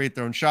shoot, create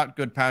their own shot.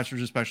 Good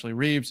passers, especially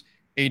Reaves.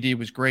 AD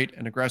was great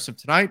and aggressive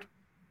tonight.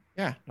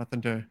 Yeah,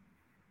 nothing to.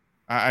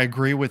 I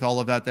agree with all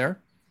of that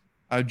there.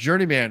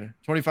 Journeyman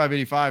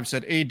 2585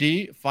 said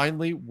AD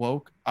finally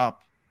woke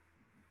up.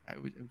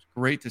 It was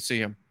great to see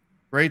him.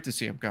 Great to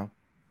see him go.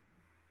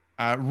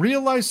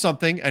 Realize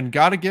something and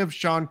got to give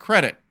Sean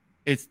credit.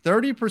 It's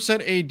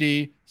 30%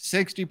 AD,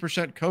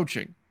 60%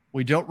 coaching.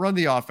 We don't run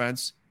the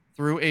offense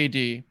through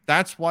AD.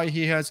 That's why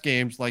he has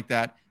games like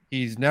that.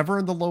 He's never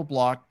in the low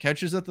block,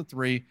 catches at the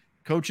 3.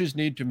 Coaches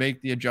need to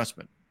make the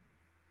adjustment.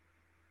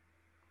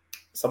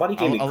 Somebody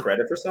gave me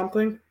credit for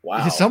something?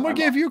 Wow. Someone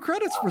gave you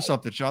credits for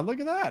something, Sean. Look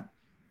at that.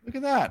 Look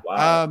at that.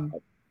 Wow.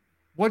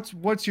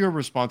 What's your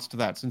response to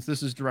that, since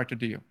this is directed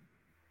to you?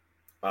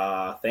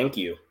 Thank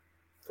you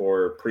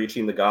for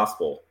preaching the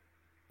gospel.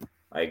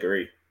 I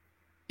agree.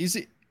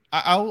 Easy.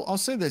 I'll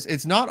say this.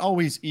 It's not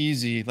always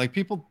easy. Like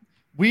people,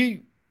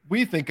 we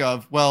think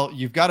of, well,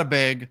 you've got a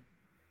big.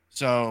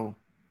 So,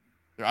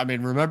 I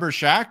mean, remember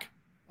Shaq?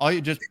 All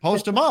you just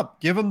post him up,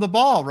 give him the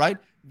ball, right?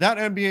 That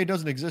NBA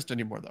doesn't exist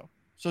anymore, though.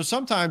 So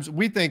sometimes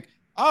we think,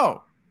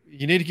 oh,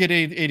 you need to get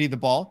AD the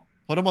ball,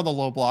 put him on the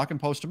low block, and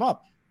post him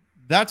up.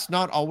 That's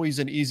not always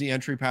an easy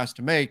entry pass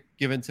to make,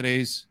 given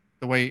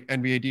the way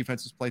NBA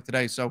defenses play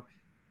today. So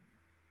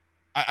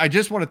I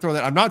just want to throw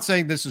that. I'm not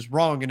saying this is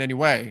wrong in any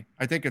way.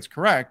 I think it's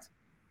correct.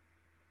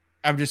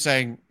 I'm just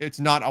saying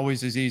it's not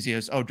always as easy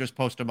as, just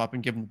post him up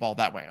and give him the ball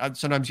that way.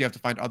 Sometimes you have to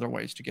find other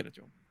ways to get it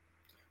to him.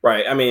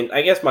 Right. I mean,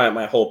 I guess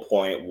my whole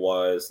point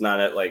was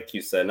not like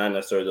you said, not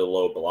necessarily the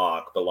low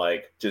block, but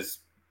like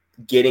just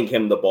getting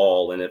him the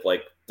ball. And if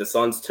like the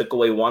Suns took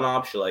away one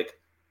option, like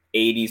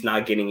AD's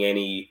not getting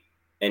any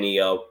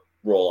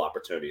role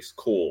opportunities.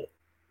 Cool.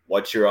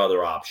 What's your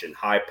other option?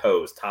 High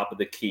post, top of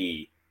the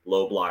key,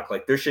 low block.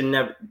 Like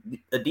the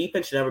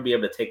defense should never be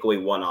able to take away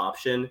one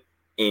option.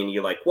 And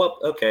you're like, well,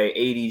 okay,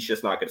 AD's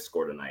just not going to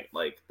score tonight.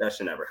 Like that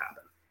should never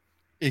happen.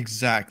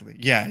 Exactly.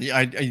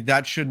 Yeah.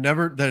 That should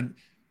never,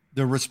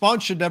 the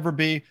response should never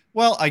be,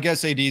 well, I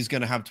guess AD is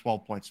going to have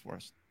 12 points for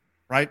us.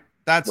 Right.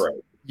 That's right.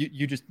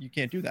 You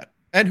can't do that.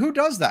 And who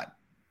does that?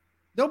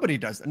 Nobody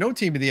does that. No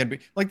team in the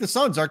NBA. Like the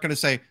Suns aren't going to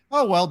say,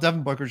 oh, well,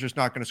 Devin Booker's just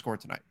not going to score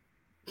tonight.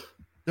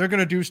 They're going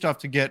to do stuff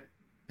to get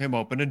him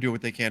open and do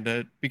what they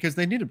can because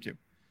they need him to.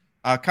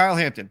 Kyle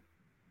Hampton.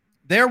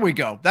 There we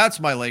go. That's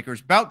my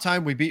Lakers. About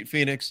time we beat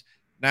Phoenix.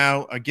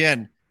 Now,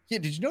 again,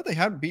 did you know they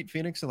haven't beat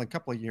Phoenix in a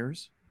couple of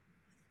years?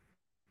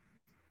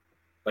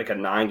 Like a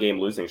 9-game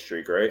losing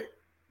streak, right?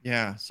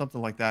 Yeah,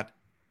 something like that.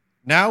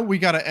 Now we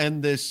got to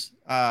end this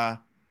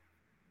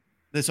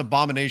this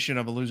abomination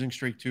of a losing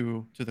streak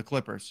to the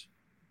Clippers.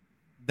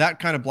 That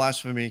kind of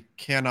blasphemy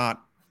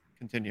cannot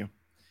continue.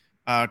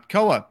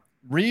 Koa,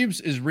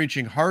 Reaves is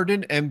reaching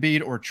Harden,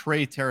 Embiid, or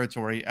Trey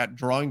territory at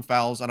drawing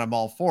fouls, and I'm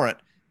all for it.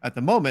 At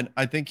the moment,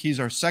 I think he's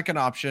our second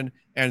option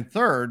and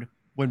third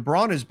when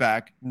Braun is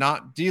back,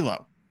 not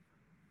D'Lo.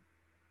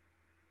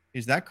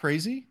 Is that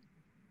crazy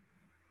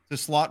to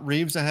slot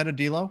Reaves ahead of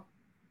D'Lo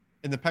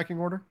in the pecking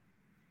order?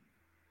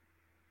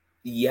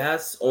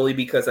 Yes, only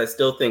because I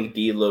still think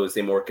D'Lo is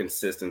a more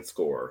consistent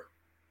scorer.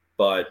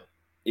 But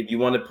if you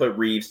want to put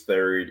Reaves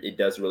third, it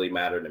doesn't really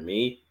matter to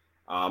me.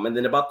 And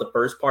then about the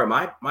first part,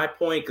 my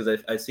point,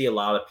 because I see a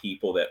lot of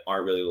people that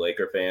aren't really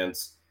Laker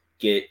fans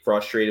get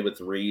frustrated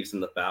with Reaves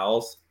and the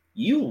fouls.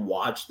 You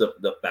watch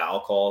the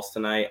foul calls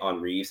tonight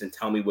on Reaves and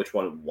tell me which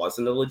one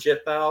wasn't a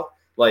legit foul.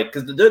 Like,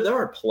 because there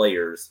are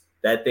players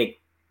that think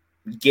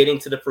getting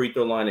to the free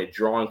throw line and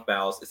drawing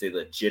fouls is a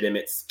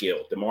legitimate skill.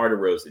 DeMar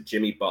DeRozan,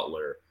 Jimmy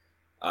Butler,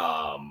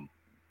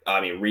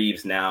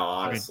 Reaves now,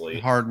 honestly.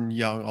 Harden,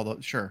 Young, although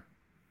sure.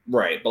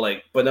 Right,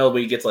 but no,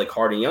 when you get to like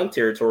Harden Young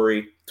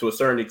territory, to a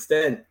certain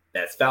extent,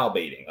 that's foul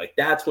baiting. Like,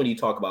 that's when you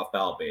talk about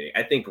foul baiting.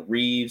 I think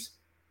Reaves,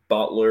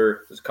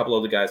 Butler, there's a couple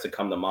other guys that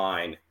come to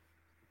mind.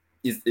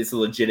 It's a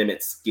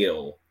legitimate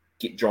skill,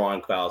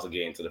 drawing fouls and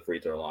getting to the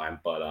free throw line.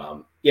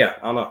 But yeah,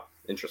 I don't know.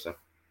 Interesting.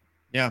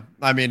 Yeah,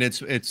 I mean,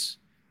 it's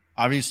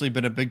obviously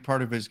been a big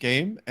part of his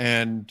game,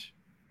 and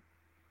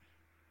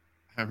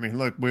I mean,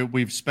 look,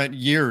 we've spent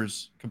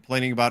years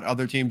complaining about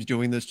other teams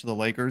doing this to the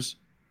Lakers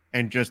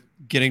and just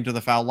getting to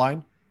the foul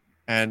line,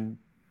 and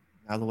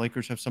now the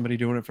Lakers have somebody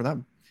doing it for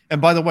them. And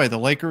by the way, the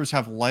Lakers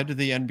have led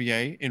the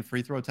NBA in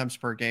free throw attempts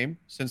per game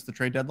since the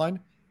trade deadline,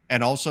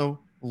 and also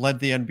led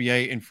the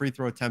NBA in free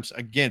throw attempts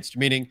against,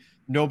 meaning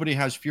nobody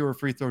has fewer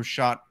free throws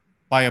shot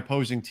by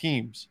opposing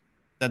teams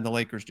than the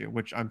Lakers do,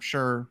 which I'm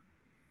sure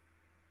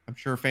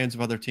fans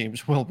of other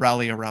teams will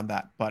rally around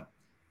that. But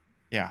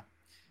yeah.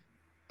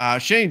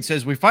 Shane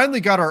says, we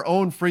finally got our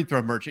own free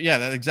throw merchant. Yeah,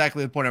 that's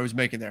exactly the point I was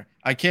making there.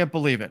 I can't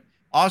believe it.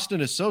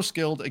 Austin is so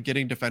skilled at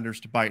getting defenders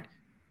to bite.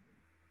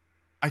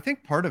 I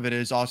think part of it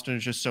is Austin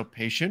is just so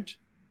patient.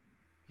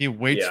 He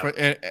waits for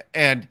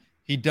and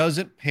he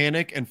doesn't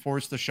panic and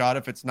force the shot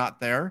if it's not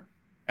there.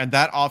 And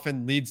that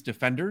often leads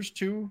defenders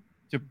to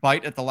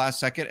bite at the last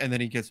second, and then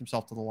he gets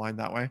himself to the line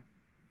that way.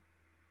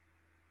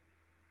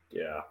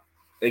 Yeah.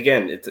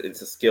 Again,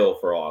 it's a skill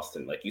for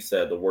Austin. Like you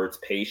said, the word's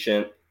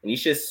patient, and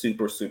he's just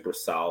super, super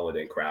solid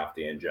and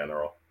crafty in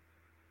general.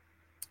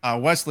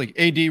 Wesley,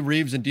 AD,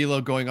 Reaves, and D'Lo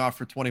going off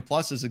for 20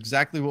 plus is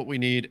exactly what we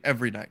need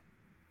every night.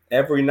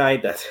 Every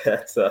night,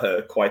 that's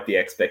quite the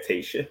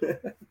expectation.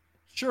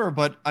 Sure,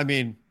 but I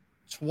mean,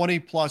 20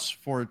 plus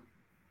for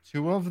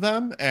two of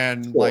them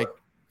and Sure. like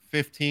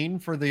 15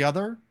 for the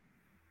other.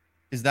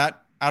 Is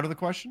that out of the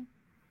question?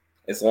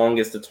 As long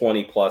as the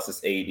 20 plus is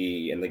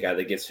AD and the guy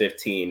that gets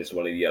 15 is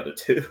one of the other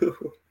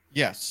two.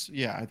 Yes.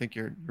 Yeah, I think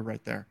you're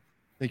right there.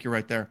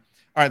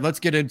 All right, let's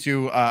get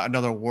into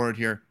another award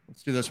here.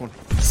 Let's do this one.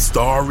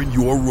 Star in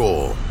your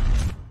role.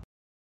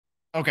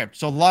 Okay,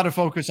 so a lot of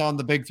focus on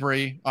the big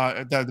three.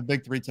 The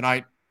big three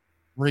tonight: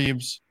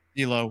 Reaves,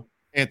 D'Lo,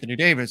 Anthony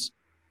Davis.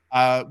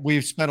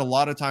 We've spent a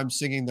lot of time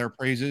singing their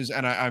praises,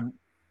 and I'm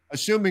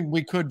assuming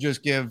we could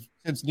just give,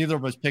 since neither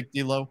of us picked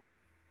D'Lo,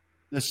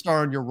 the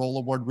Star in Your Role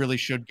award really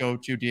should go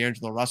to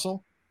D'Angelo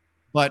Russell.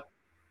 But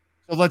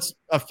so let's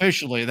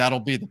officially,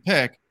 that'll be the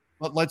pick.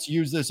 But let's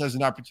use this as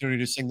an opportunity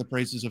to sing the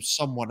praises of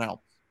someone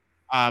else.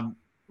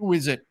 Who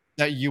is it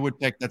that you would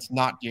pick that's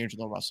not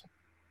D'Angelo Russell?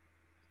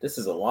 This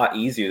is a lot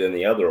easier than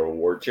the other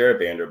award. Jared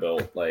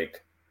Vanderbilt,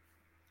 like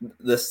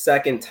the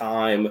second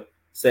time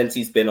since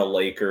he's been a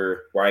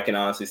Laker where I can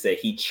honestly say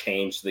he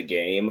changed the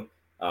game.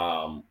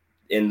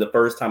 In the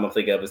first time I'm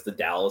thinking of is the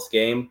Dallas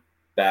game,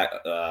 back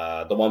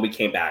the one we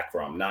came back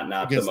from,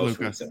 not the most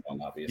recent one,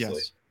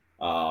 obviously.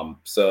 Yes.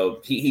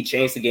 So he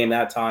changed the game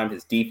that time.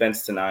 His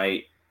defense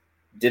tonight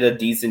did a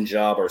decent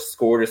job, or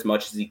scored as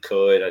much as he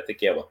could. I think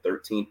he had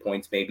 13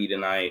 points maybe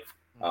tonight.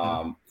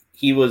 Mm-hmm.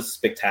 He was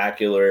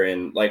spectacular,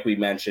 and like we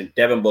mentioned,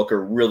 Devin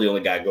Booker really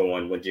only got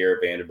going when Jared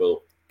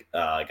Vanderbilt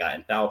got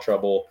in foul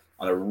trouble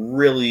on a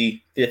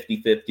really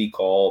 50-50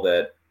 call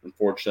that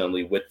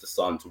unfortunately went the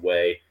Suns'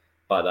 way.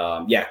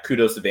 But yeah,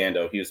 kudos to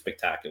Vando. He was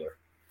spectacular.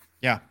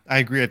 Yeah, I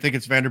agree. I think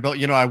it's Vanderbilt.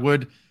 You know, I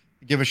would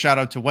give a shout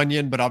out to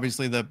Wenyen, but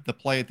obviously the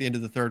play at the end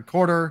of the third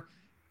quarter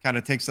kind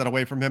of takes that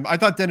away from him. I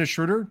thought Dennis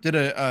Schroeder did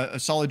a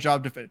solid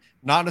job,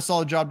 not a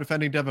solid job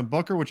defending Devin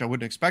Booker, which I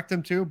wouldn't expect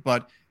him to,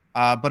 but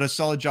a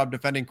solid job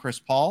defending Chris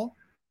Paul.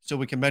 So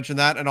we can mention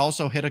that, and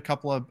also hit a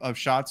couple of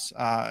shots,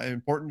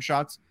 important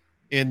shots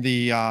in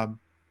the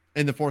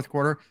fourth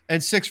quarter,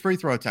 and 6 free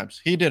throw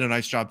attempts. He did a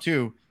nice job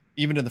too,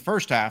 even in the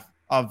first half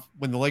of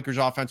when the Lakers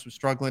offense was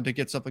struggling to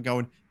get something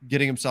going,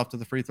 getting himself to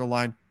the free throw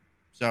line.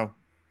 So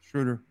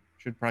Schroeder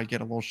should probably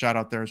get a little shout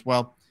out there as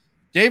well.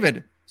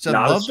 David said,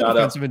 love the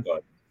defensive.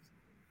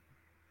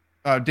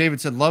 David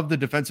said, love the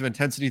defensive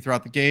intensity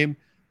throughout the game,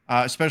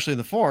 especially in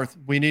the fourth.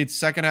 We need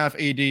second half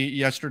AD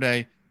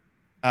yesterday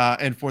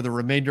and for the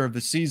remainder of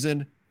the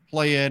season.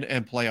 play-in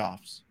and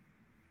playoffs.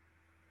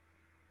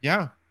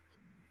 Yeah.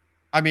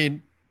 I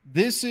mean,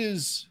 this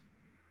is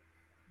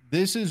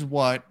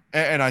what,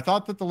 and I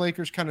thought that the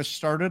Lakers kind of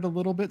started a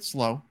little bit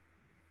slow,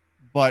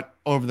 but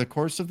over the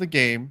course of the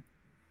game,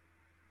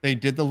 they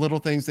did the little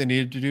things they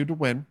needed to do to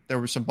win. There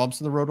were some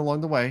bumps in the road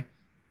along the way,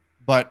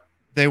 but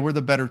they were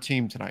the better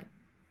team tonight.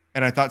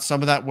 And I thought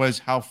some of that was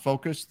how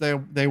focused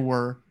they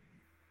were.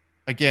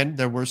 Again,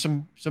 there were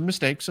some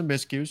mistakes, some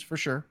miscues for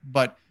sure,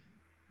 but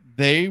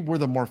they were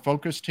the more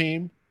focused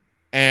team.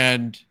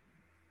 And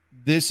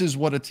this is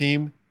what a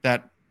team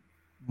that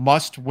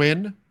must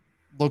win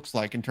looks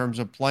like in terms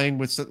of playing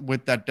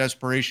with that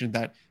desperation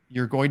that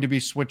you're going to be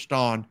switched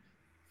on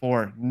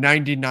for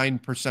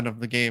 99% of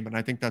the game. And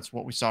I think that's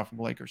what we saw from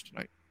the Lakers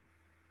tonight.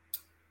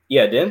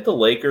 Yeah, didn't the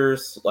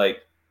Lakers,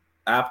 like,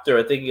 after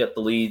I think you got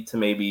the lead to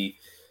maybe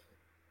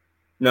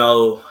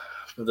no,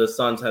 the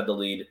Suns had the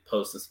lead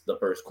post the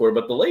first quarter,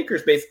 but the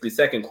Lakers basically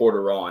second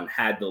quarter on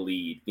had the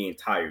lead the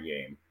entire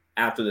game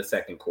after the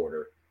second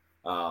quarter.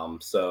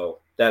 So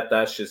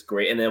that's just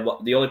great. And then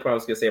the only point I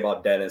was going to say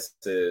about Dennis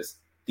is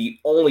the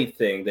only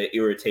thing that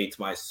irritates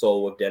my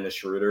soul with Dennis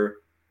Schroeder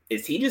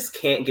is he just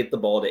can't get the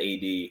ball to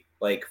AD.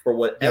 Like, for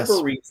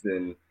whatever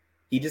reason,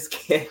 he just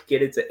can't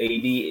get it to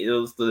AD. It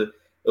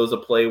was a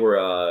play where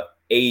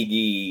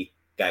AD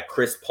got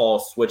Chris Paul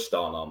switched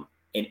on him,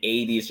 and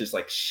AD is just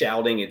like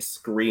shouting and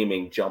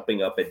screaming,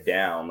 jumping up and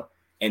down.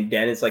 And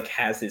Dennis like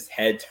has his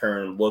head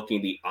turned,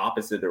 looking the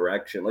opposite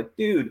direction. Like,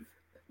 dude,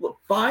 look,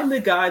 find the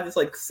guy that's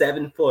like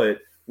 7 foot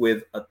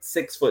with a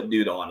 6 foot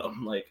dude on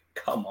him. Like,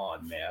 come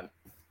on, man.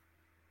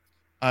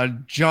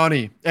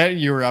 Johnny,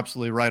 you were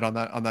absolutely right on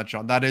that,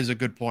 John. That is a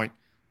good point.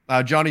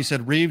 Johnny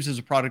said Reaves is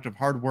a product of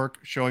hard work,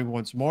 showing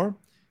once more.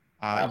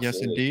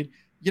 Yes, indeed.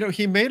 You know,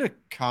 he made a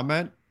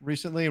comment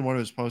recently in one of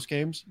his post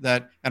games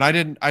that, and I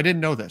didn't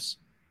know this,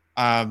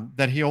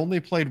 that he only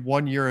played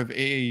 1 year of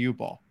AAU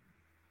ball.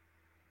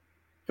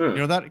 You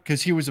know that?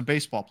 Because he was a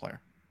baseball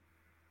player.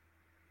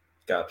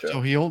 Gotcha.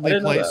 So he only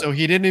played. So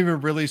he didn't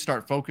even really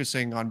start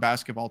focusing on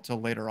basketball till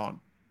later on.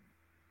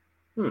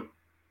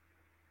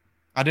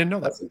 I didn't know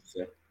that. That's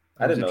interesting.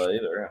 I didn't know that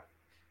either.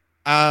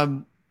 Yeah.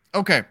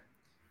 Okay.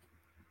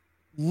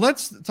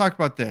 Let's talk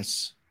about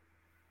this,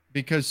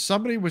 because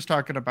somebody was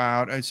talking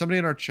about somebody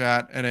in our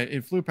chat, and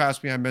it flew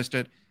past me. I missed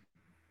it.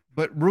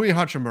 But Rui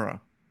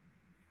Hachimura.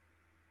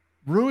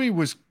 Rui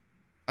was,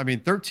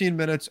 13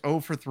 minutes, 0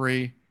 for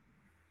 3,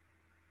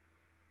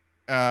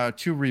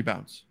 2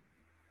 rebounds,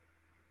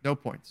 no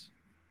points.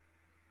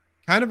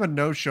 Kind of a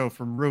no-show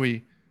from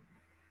Rui.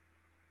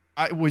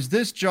 Was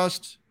this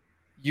just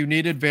you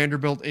needed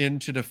Vanderbilt in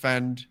to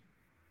defend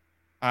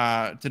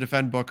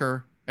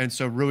Booker, and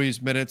so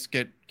Rui's minutes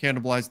get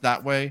cannibalized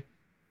that way,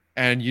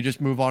 and you just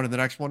move on to the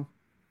next one?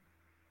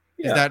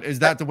 Yeah. Is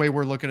that the way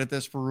we're looking at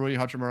this for Rui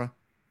Hachimura?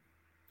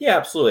 Yeah,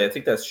 absolutely. I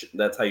think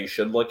that's how you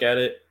should look at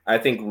it. I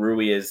think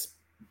Rui has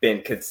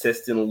been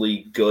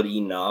consistently good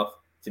enough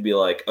to be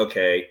like,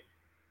 okay,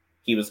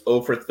 he was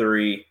 0 for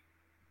 3.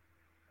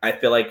 I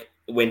feel like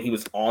when he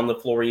was on the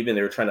floor, even,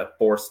 they were trying to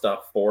force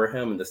stuff for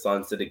him, and the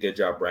Suns did a good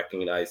job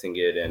recognizing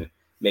it and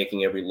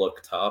making every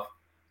look tough.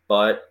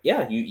 But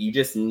yeah, you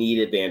just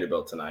needed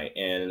Vanderbilt tonight.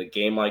 And in a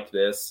game like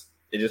this,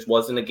 it just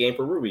wasn't a game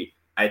for Rui.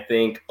 I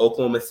think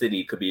Oklahoma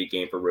City could be a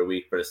game for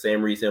Rui for the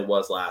same reason it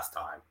was last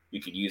time.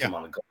 You could use him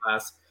on the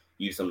glass,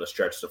 use him to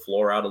stretch the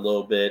floor out a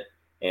little bit,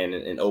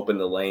 and open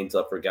the lanes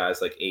up for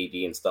guys like AD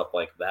and stuff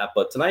like that.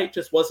 But tonight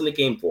just wasn't a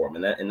game for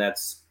him, and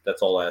that's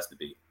all it has to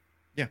be.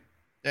 Yeah,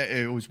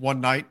 it was one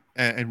night,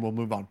 and we'll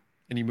move on.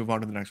 And you move on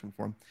to the next one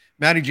for him.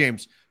 Matty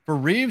James, for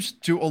Reaves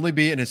to only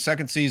be in his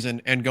second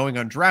season and going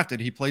undrafted,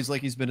 he plays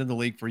like he's been in the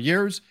league for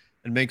years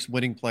and makes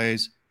winning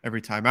plays every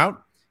time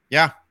out.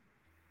 Yeah,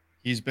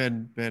 he's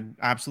been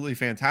absolutely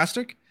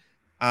fantastic.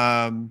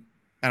 And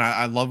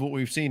I love what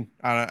we've seen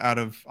out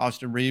of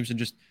Austin Reaves, and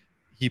just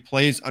he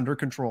plays under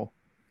control.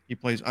 He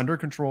plays under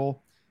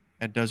control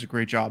and does a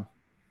great job.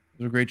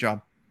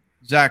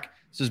 Zach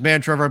says,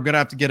 man, Trevor, I'm going to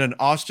have to get an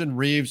Austin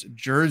Reaves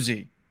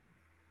jersey.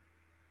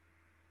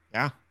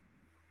 Yeah.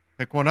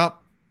 Pick one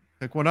up.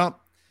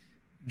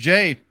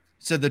 Jay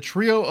said the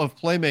trio of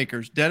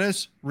playmakers,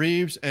 Dennis,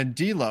 Reaves, and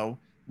D'Lo,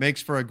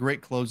 makes for a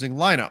great closing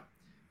lineup.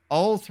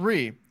 All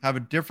three have a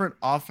different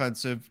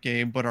offensive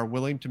game, but are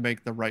willing to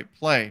make the right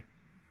play.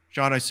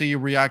 Sean, I see you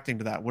reacting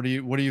to that. What are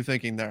you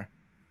thinking there?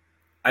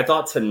 I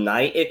thought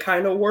tonight it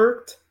kind of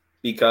worked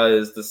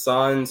because the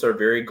Suns are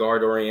very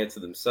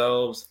guard-oriented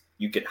themselves.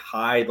 You could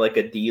hide like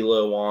a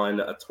D'Lo on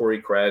a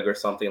Torrey Craig or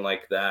something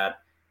like that.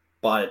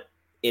 But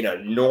in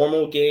a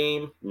normal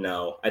game,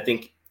 no. I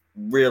think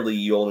really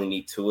you only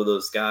need 2 of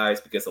those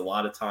guys, because a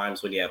lot of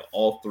times when you have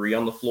all 3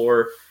 on the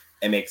floor,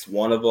 it makes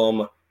one of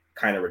them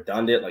kind of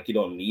redundant. Like, you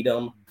don't need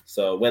them.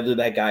 So whether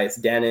that guy is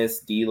Dennis,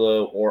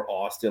 D'Lo, or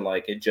Austin,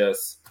 like,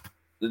 there's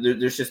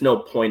just no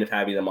point of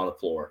having them on the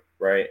floor,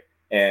 right?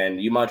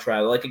 And you much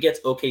rather, like,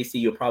 against OKC,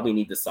 you'll probably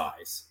need the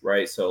size,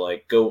 right? So,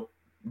 like, go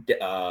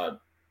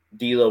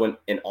D'Lo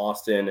and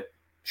Austin,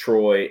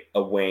 Troy,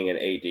 a wing, and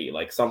AD,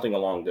 like something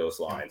along those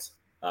lines.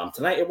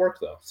 Tonight it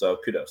worked, though, so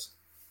kudos.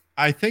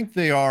 I think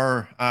they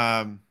are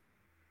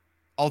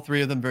all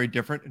three of them very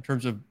different in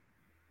terms of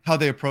how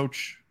they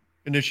approach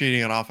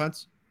initiating an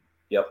offense.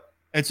 Yep.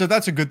 And so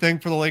that's a good thing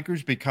for the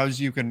Lakers because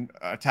you can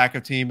attack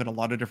a team in a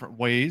lot of different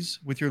ways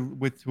with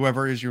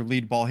whoever is your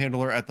lead ball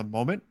handler at the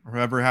moment, or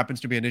whoever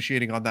happens to be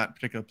initiating on that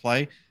particular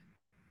play.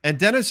 And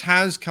Dennis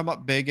has come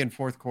up big in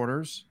fourth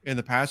quarters in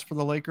the past for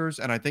the Lakers,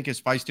 and I think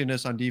his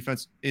feistiness on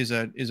defense is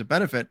a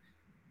benefit.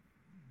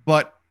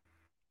 But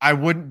I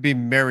wouldn't be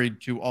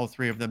married to all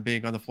three of them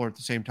being on the floor at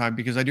the same time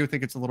because I do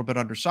think it's a little bit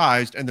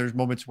undersized, and there's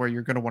moments where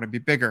you're going to want to be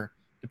bigger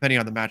depending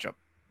on the matchup.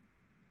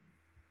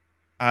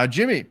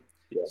 Jimmy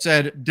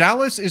said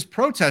Dallas is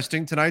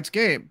protesting tonight's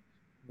game.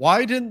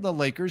 Why didn't the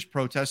Lakers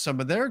protest some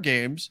of their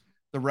games?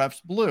 The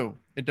refs blew.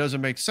 It doesn't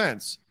make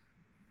sense.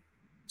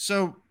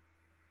 So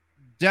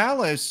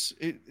Dallas,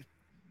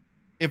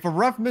 if a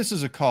ref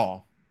misses a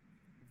call,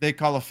 they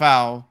call a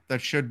foul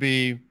that should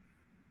be,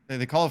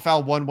 they call a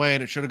foul one way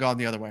and it should have gone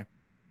the other way.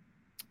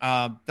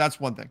 That's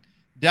one thing.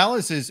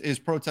 Dallas is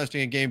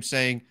protesting a game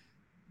saying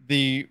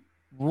the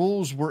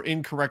rules were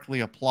incorrectly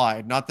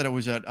applied, not that it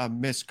was a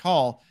missed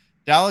call.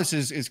 Dallas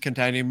is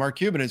contending, Mark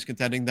Cuban is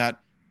contending that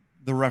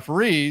the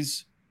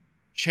referees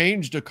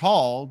changed a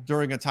call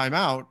during a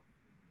timeout,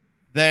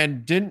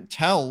 then didn't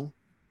tell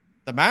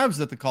the Mavs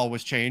that the call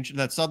was changed and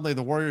that suddenly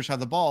the Warriors had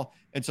the ball.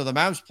 And so the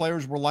Mavs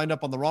players were lined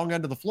up on the wrong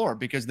end of the floor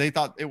because they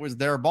thought it was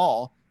their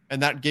ball.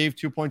 And that gave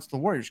 2 points to the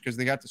Warriors because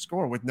they got to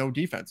score with no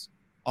defense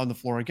on the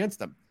floor against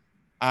them.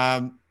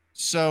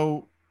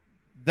 So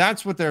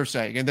that's what they're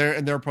saying. And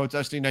they're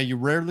protesting. Now, you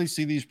rarely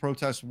see these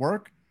protests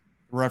work.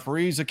 The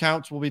referees'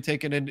 accounts will be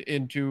taken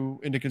into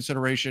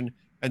consideration,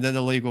 and then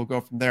the league will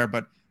go from there.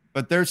 But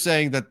they're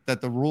saying that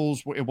the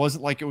rules, it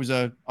wasn't like it was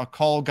a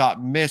call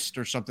got missed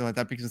or something like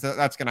that, because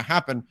that's going to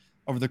happen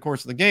over the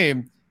course of the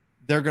game.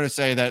 They're going to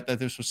say that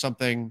this was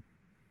something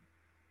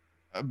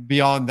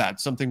beyond that,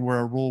 something where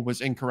a rule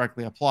was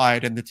incorrectly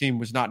applied and the team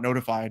was not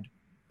notified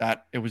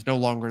that it was no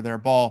longer their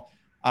ball.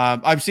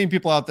 I've seen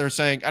people out there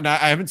saying, and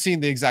I haven't seen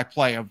the exact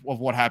play of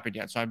what happened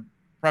yet, so I'm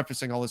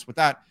prefacing all this with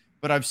that,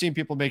 but I've seen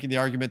people making the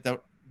argument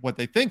that what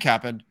they think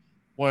happened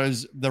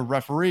was the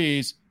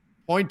referees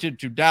pointed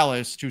to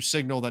Dallas to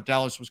signal that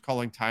Dallas was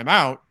calling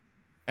timeout,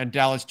 and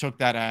Dallas took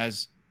that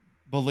as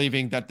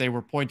believing that they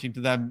were pointing to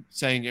them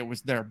saying it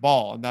was their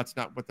ball, and that's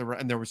not what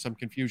and there was some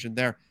confusion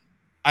there.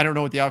 I don't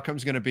know what the outcome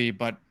is going to be,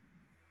 but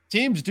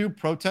teams do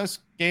protest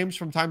games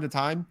from time to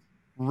time.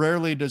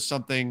 Rarely does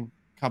something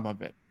come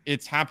of it.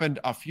 It's happened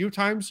a few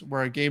times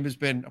where a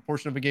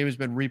portion of a game has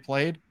been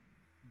replayed,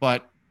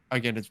 but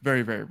again, it's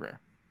very, very rare.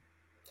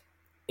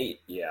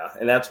 Yeah,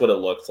 and that's what it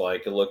looked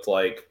like. It looked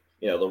like,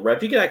 the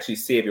ref, you can actually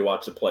see if you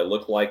watch the play,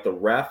 looked like the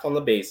ref on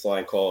the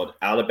baseline called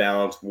out of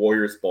bounds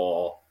Warriors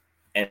ball,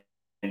 and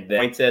then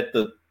pointed at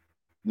the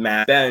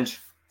Mavs bench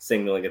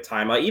signaling a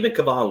timeout. Even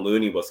Kevon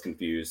Looney was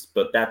confused,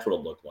 but that's what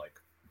it looked like.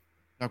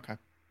 Okay.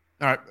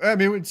 All right. I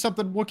mean, it's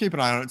something we'll keep an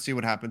eye on it and see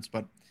what happens.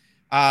 But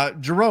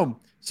Jerome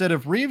said,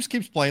 if Reaves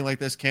keeps playing like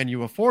this, can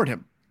you afford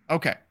him?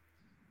 Okay.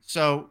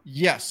 So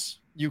yes,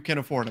 you can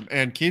afford him.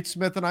 And Keith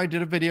Smith and I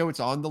did a video. It's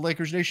on the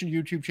Lakers Nation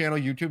YouTube channel,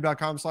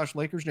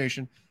 youtube.com/Lakers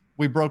Nation.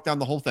 We broke down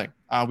the whole thing.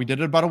 We did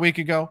it about a week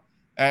ago,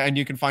 and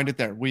you can find it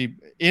there.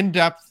 In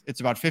depth, it's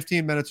about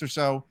 15 minutes or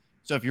so.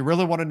 So if you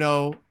really want to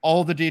know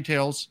all the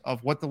details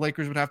of what the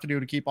Lakers would have to do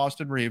to keep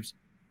Austin Reaves,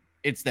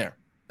 it's there.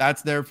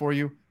 That's there for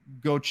you.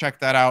 Go check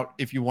that out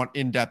if you want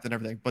in depth and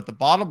everything. But the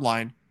bottom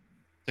line,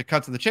 to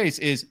cut to the chase,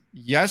 is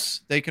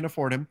yes, they can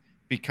afford him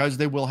because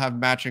they will have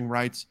matching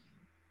rights.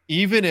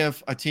 Even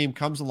if a team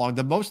comes along,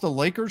 the most the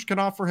Lakers can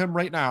offer him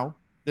right now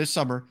this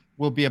summer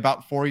will be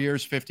about 4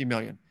 years, $50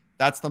 million.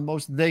 That's the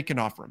most they can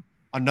offer him.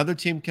 Another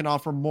team can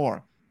offer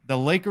more. The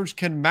Lakers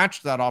can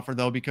match that offer,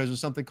 though, because of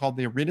something called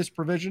the Arenas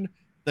provision.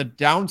 The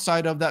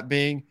downside of that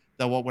being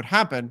that what would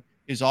happen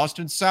is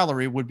Austin's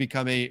salary would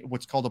become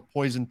what's called a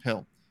poison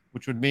pill,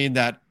 which would mean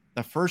that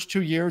the first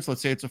 2 years,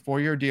 let's say it's a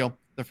 4-year deal,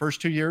 the first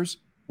 2 years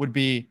would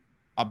be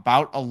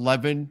about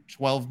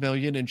 12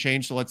 million and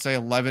change. So let's say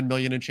 11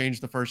 million and change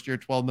the first year,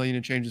 12 million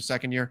and change the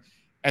second year.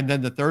 And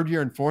then the third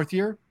year and fourth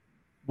year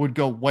would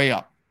go way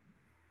up.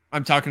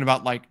 I'm talking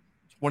about like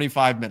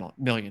 25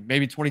 million,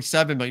 maybe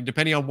 27 million,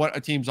 depending on what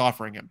a team's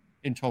offering him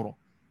in total.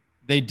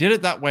 They did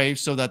it that way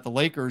so that the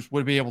Lakers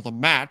would be able to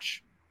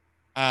match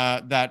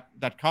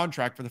that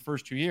contract for the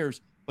first 2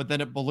 years, but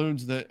then it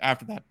balloons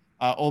after that.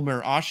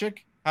 Omer Ashik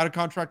had a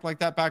contract like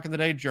that back in the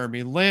day.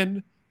 Jeremy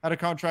Lin had a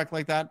contract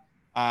like that.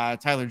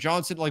 Tyler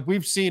Johnson. Like,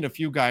 we've seen a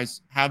few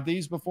guys have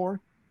these before,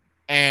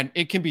 and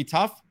it can be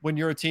tough when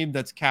you're a team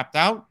that's capped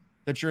out,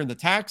 that you're in the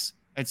tax,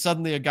 and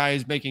suddenly a guy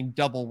is making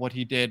double what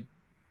he did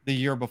the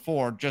year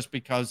before just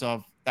because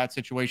of that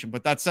situation.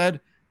 But that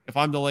said, if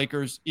I'm the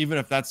Lakers, even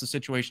if that's the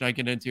situation I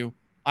get into,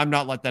 I'm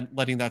not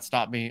letting that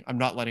stop me. I'm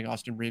not letting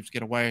Austin Reaves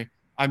get away.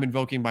 I'm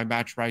invoking my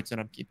match rights,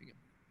 and I'm keeping him.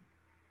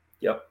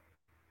 Yep.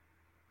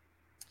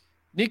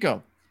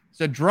 Nico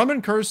said,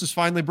 Drummond curse is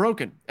finally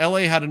broken.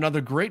 LA had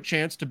another great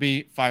chance to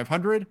be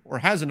 500, or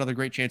has another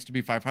great chance to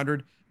be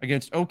 500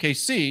 against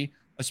OKC,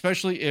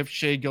 especially if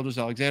Shai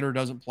Gilgeous-Alexander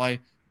doesn't play.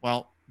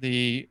 Well,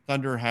 the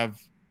Thunder have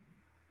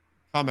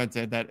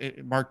commented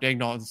that Mark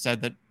Daigneault has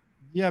said that,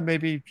 yeah,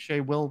 maybe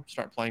Shea will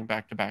start playing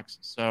back-to-backs.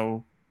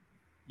 So,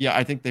 yeah,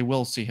 I think they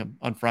will see him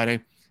on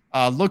Friday.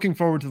 Looking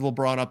forward to the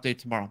LeBron update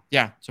tomorrow.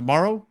 Yeah,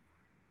 tomorrow,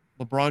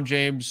 LeBron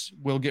James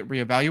will get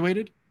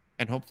reevaluated,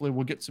 and hopefully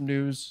we'll get some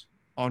news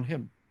on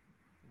him.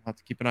 We'll have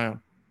to keep an eye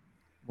on.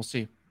 We'll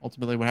see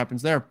ultimately what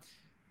happens there.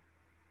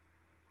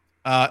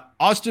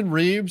 Austin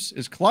Reaves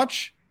is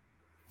clutch.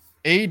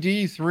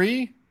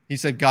 AD3, he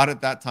said, got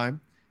it that time.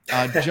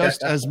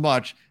 Just as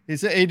much. He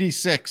said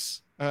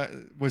 86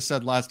 was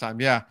said last time.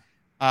 Yeah.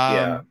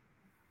 Yeah.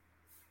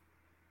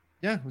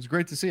 Yeah, it was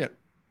great to see it.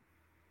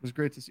 It was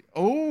great to see.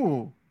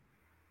 Oh.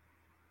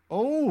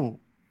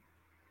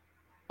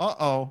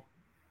 Uh-oh.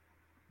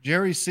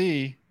 Jerry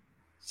C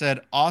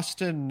said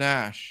Austin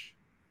Nash.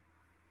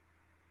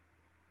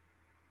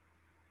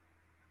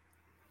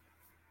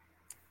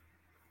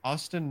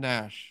 Austin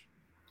Nash.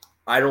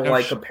 I don't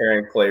like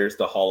comparing players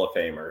to Hall of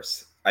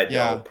Famers. I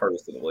don't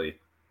personally.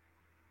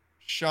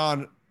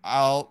 Sean,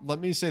 let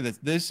me say this.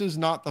 This is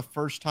not the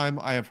first time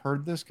I have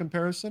heard this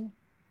comparison.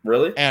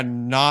 Really?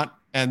 And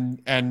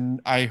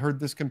I heard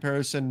this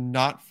comparison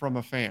not from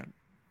a fan.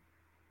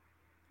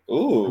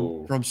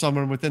 Ooh. From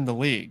someone within the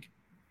league.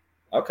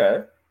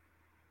 Okay.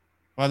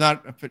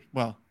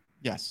 Well,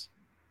 yes.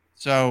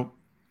 So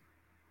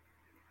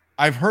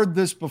I've heard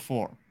this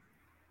before.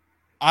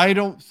 I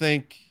don't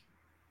think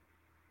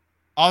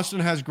Austin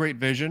has great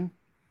vision,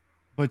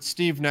 but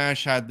Steve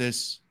Nash had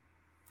this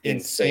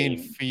insane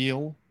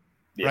feel,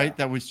 right?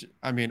 That was,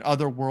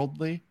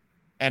 otherworldly.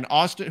 And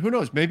Austin, who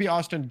knows? Maybe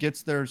Austin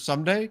gets there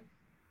someday.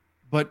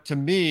 But to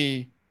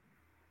me,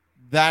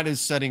 that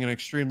is setting an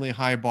extremely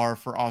high bar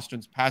for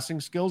Austin's passing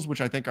skills,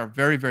 which I think are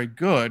very, very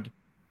good.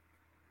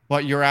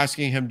 But you're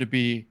asking him to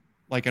be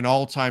like an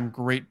all-time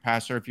great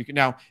passer.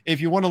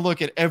 If you want to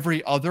look at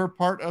every other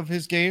part of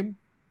his game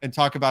and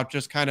talk about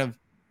just kind of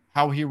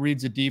how he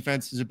reads a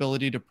defense, his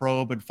ability to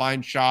probe and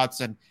find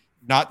shots, and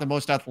not the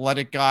most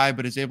athletic guy,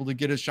 but is able to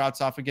get his shots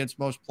off against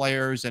most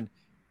players and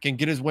can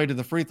get his way to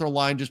the free throw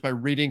line just by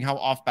reading how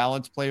off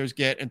balance players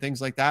get and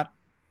things like that.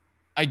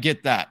 I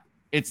get that.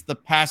 It's the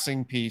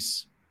passing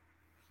piece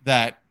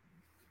that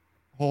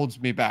holds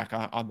me back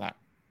on that.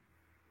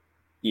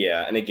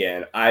 Yeah, and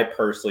again, I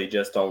personally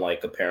just don't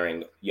like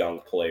comparing young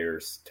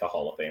players to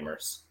Hall of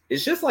Famers.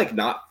 It's just like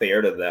not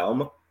fair to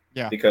them.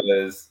 Yeah.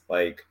 Because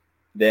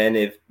then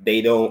if they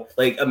don't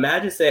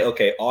imagine say,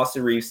 okay,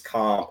 Austin Reaves'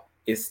 comp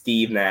is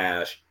Steve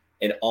Nash,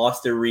 and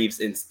Austin Reaves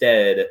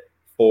instead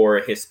for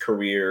his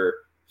career,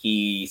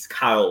 he's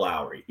Kyle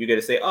Lowry. You're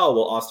gonna say, oh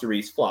well, Austin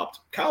Reaves flopped.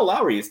 Kyle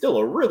Lowry is still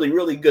a really,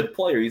 really good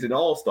player. He's an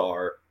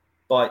all-star,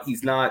 but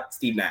he's not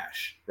Steve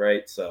Nash,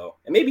 right? So,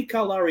 and maybe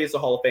Kyle Lowry is a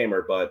Hall of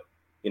Famer, but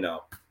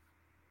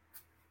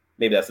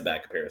maybe that's a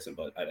bad comparison,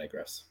 but I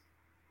digress.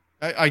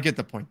 I get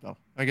the point, though.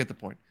 I get the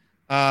point.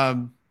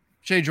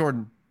 Shea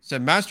Jordan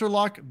said, Master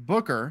Lock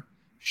Booker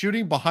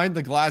shooting behind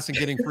the glass and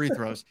getting free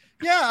throws.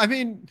 Yeah,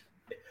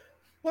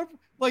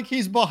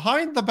 he's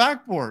behind the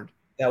backboard.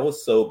 That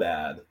was so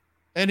bad.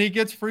 And he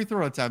gets free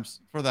throw attempts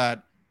for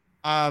that.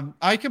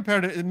 I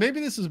compared it, maybe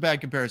this is a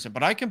bad comparison,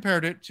 but I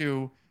compared it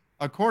to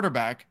a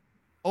quarterback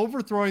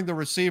overthrowing the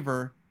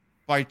receiver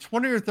by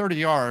 20 or 30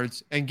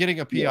 yards and getting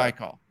a PI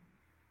call.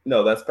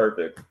 No, that's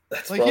perfect.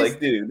 That's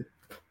dude.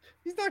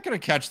 He's not going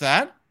to catch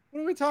that.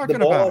 What are we talking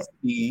about?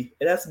 It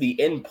has to be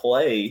in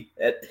play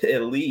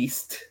at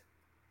least.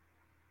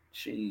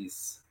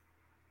 Jeez.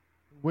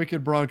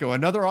 Wicked Bronco.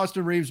 Another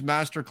Austin Reaves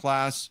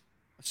masterclass,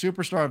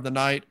 superstar of the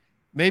night.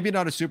 Maybe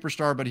not a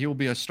superstar, but he will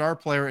be a star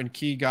player and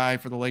key guy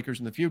for the Lakers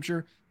in the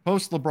future.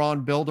 Post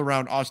LeBron build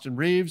around Austin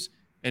Reaves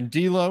and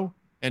D'Lo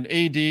and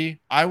AD.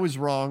 I was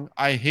wrong.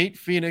 I hate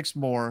Phoenix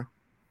more.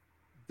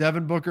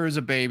 Devin Booker is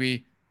a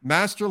baby.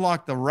 Master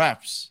Lock the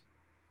refs.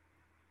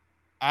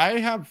 I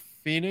have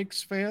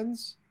Phoenix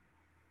fans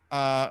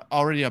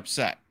already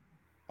upset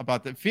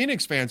about that.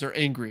 Phoenix fans are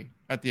angry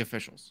at the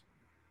officials.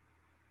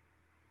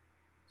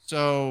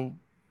 So,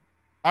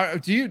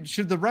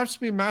 should the refs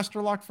be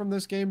Master Lock from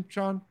this game,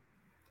 Sean?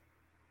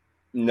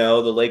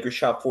 No, the Lakers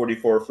shot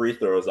 44 free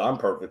throws. I'm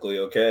perfectly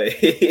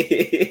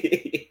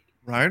okay.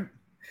 Right.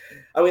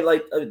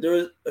 there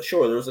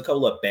was a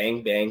couple of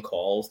bang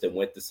calls that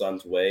went the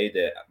Suns' way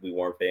that we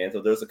weren't fans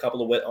of. There's a couple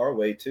that went our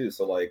way too.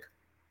 So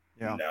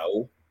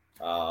no.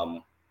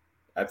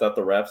 I thought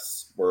the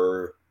refs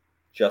were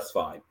just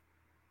fine.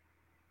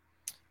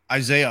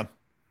 Isaiah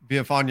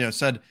Viafania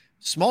said,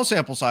 small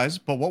sample size,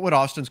 but what would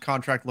Austin's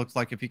contract look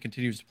like if he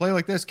continues to play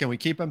like this? Can we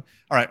keep him?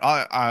 All right,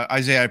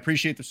 Isaiah, I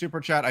appreciate the super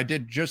chat. I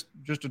did just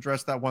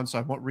address that one, so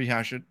I won't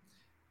rehash it.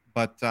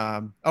 But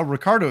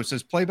Ricardo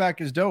says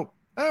playback is dope.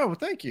 Oh, well,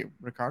 thank you,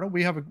 Ricardo.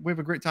 We have a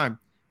great time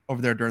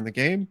over there during the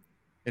game.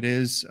 It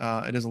is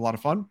a lot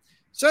of fun.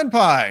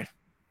 Senpai,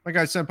 my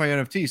guy Senpai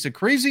NFT said,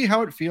 crazy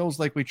how it feels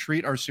like we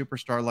treat our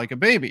superstar like a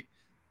baby.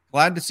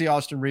 Glad to see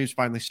Austin Reaves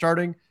finally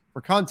starting. For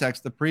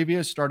context, the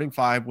previous starting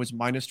five was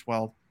minus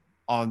 12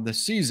 on the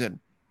season.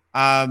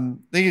 I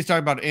think he's talking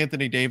about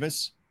Anthony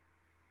Davis.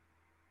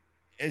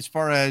 As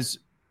far as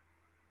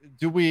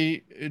do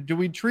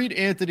we treat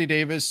Anthony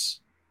Davis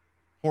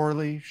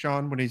poorly,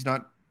 Sean, when he's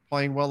not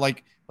playing well?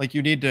 Like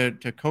you need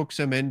to coax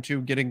him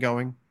into getting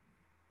going?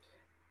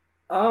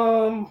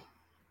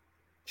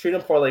 Treat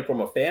him for like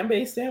from a fan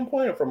base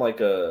standpoint or from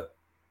like a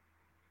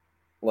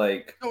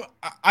like. So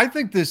I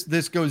think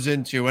this goes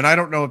into, and I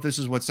don't know if this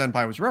is what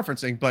Senpai was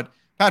referencing, but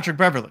Patrick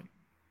Beverley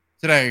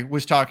today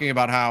was talking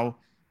about how,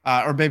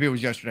 or maybe it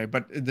was yesterday,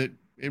 but it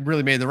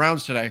really made the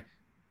rounds today,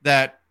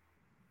 that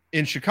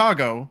in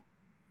Chicago,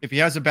 if he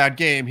has a bad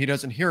game, he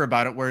doesn't hear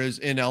about it. Whereas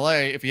in LA,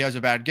 if he has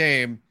a bad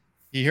game,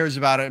 he hears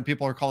about it and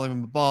people are calling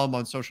him a bum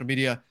on social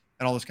media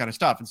and all this kind of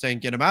stuff and saying,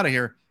 get him out of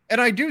here. And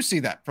I do see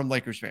that from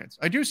Lakers fans.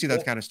 I do see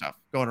that kind of stuff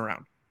going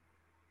around.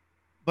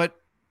 But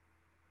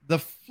the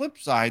flip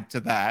side to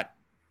that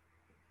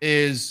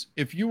is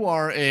if you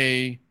are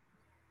the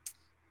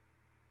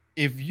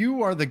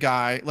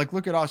guy, like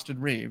look at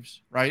Austin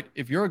Reaves, right?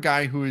 If you're a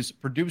guy who is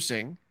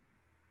producing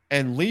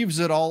and leaves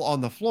it all on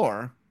the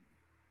floor,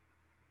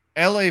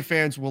 LA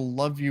fans will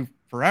love you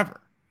forever,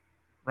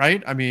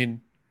 right? I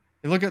mean,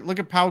 look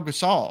at Pau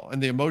Gasol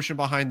and the emotion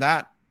behind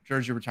that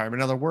jersey retirement.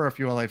 Now, there were a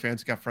few LA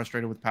fans who got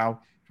frustrated with Pau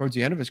towards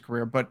the end of his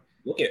career, but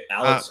look at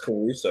Alex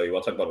Caruso. You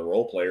want to talk about a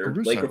role player?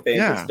 Caruso, Laker fans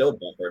are still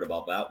butthurt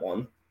about that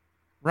one,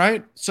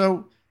 right?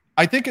 So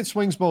I think it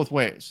swings both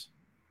ways.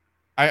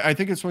 I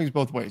think it swings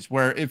both ways.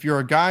 Where if you're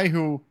a guy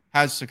who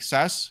has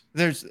success,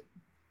 and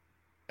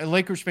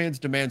Lakers fans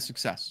demand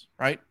success,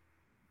 right?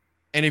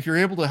 And if you're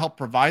able to help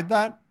provide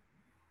that,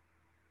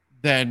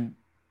 then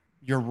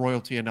you're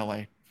royalty in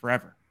LA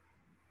forever.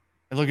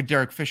 And look at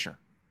Derek Fisher,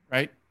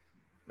 right?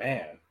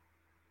 Man.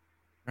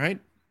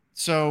 Right?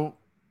 So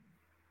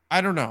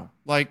I don't know.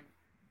 Like,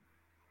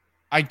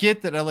 I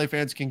get that LA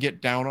fans can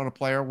get down on a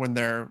player when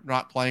they're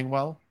not playing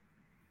well,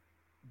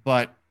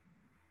 but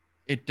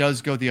it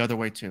does go the other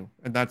way too.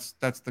 And that's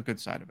the good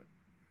side of it.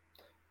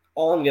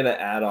 All I'm going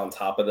to add on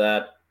top of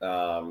that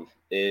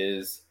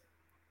is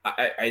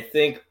I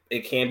think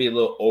it can be a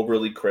little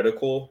overly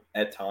critical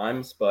at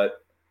times,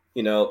 but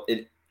you know,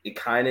 it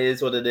kind of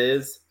is what it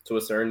is to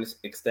a certain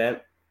extent.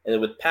 And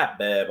with Pat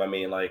Bev, I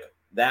mean, like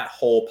that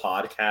whole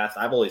podcast,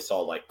 I've only saw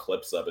like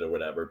clips of it or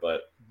whatever,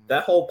 but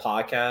that whole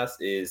podcast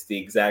is the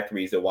exact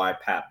reason why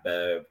Pat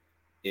Bev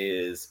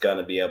is going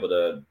to be able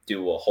to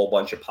do a whole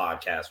bunch of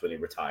podcasts when he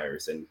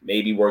retires and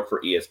maybe work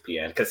for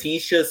ESPN because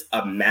he's just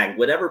a mag.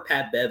 Whatever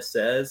Pat Bev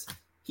says,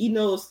 he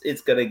knows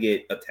it's going to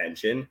get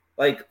attention.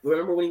 Like,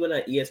 remember when he went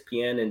on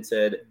ESPN and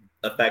said,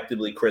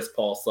 effectively, Chris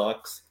Paul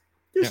sucks?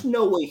 There's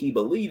no way he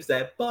believes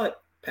that,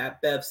 but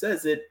Pat Bev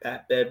says it.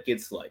 Pat Bev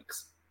gets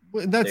likes.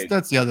 Well,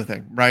 that's the other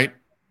thing, right?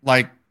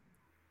 Like,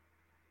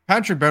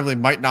 Patrick Beverley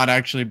might not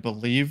actually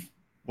believe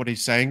what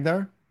he's saying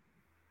there,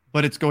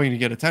 but it's going to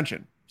get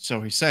attention.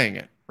 So he's saying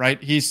it,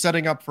 right? He's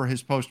setting up for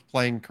his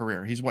post-playing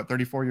career. He's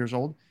 34 years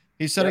old.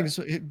 He's setting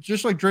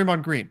just like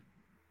Draymond Green,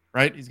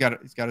 right? He's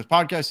got his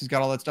podcast. He's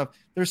got all that stuff.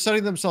 They're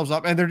setting themselves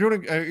up, and they're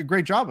doing a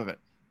great job of it.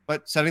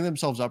 But setting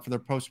themselves up for their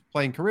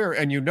post-playing career.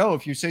 And you know,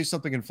 if you say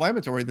something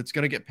inflammatory that's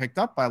going to get picked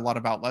up by a lot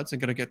of outlets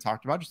and going to get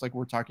talked about, just like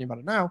we're talking about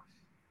it now,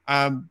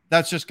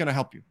 that's just going to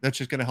help you. That's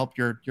just going to help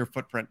your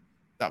footprint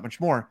that much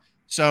more.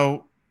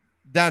 So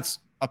that's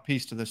a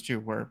piece to this too,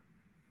 where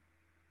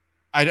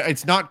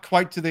it's not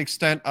quite to the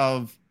extent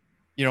of,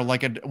 you know,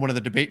 like one of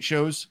the debate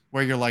shows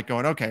where you're like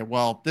going, okay,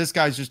 well, this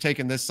guy's just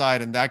taking this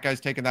side and that guy's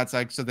taking that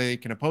side so they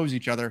can oppose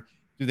each other.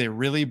 Do they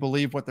really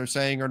believe what they're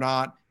saying or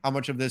not? How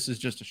much of this is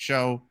just a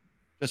show,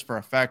 just for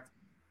effect?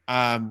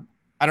 I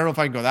don't know if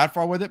I can go that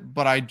far with it,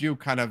 but I do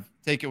kind of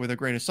take it with a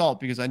grain of salt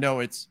because I know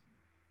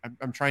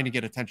I'm trying to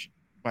get attention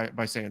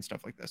by saying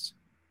stuff like this.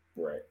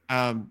 Right.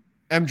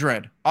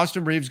 Dread,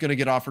 Austin Reaves going to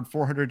get offered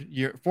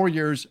 4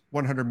 years,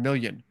 100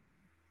 million.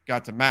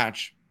 Got to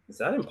match. Is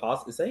that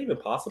impossible? Is that even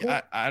possible?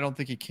 I don't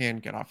think he can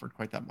get offered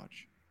quite that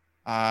much.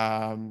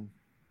 I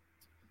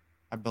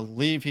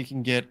believe he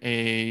can get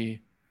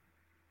a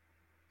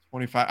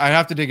 25. I'd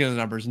have to dig into the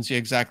numbers and see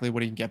exactly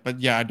what he can get.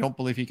 But yeah, I don't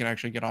believe he can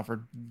actually get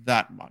offered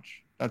that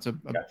much. That's a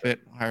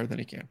bit higher than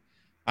he can.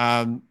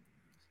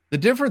 The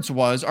difference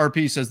was,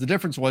 RP says the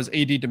difference was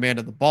AD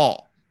demanded the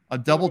ball. A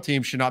double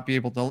team should not be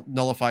able to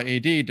nullify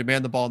AD,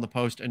 demand the ball in the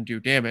post, and do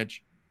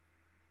damage.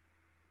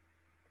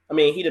 I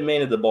mean, he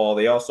demanded the ball.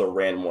 They also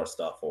ran more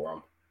stuff for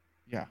him.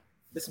 Yeah.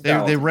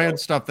 They ran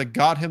stuff that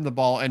got him the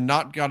ball and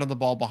not got him the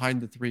ball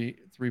behind the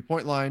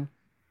three-point line.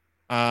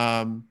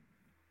 Got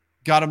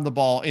him the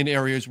ball in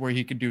areas where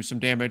he could do some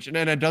damage. And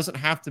it doesn't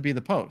have to be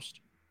the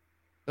post.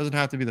 Yeah,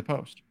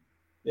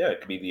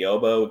 it could be the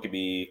elbow. It could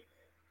be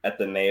at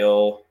the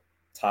nail,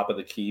 top of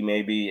the key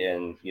maybe,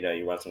 and, you know,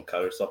 you run some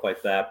cutter, stuff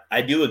like that.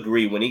 I do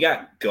agree. When he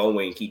got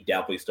going, he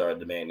definitely started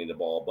demanding the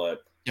ball,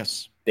 but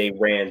yes, they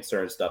ran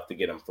certain stuff to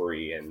get him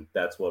free, and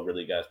that's what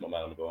really got his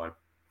momentum going.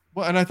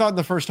 Well, and I thought in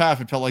the first half,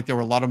 it felt like there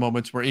were a lot of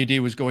moments where AD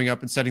was going up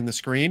and setting the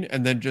screen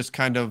and then just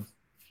kind of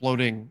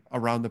floating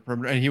around the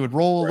perimeter. And he would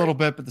roll a little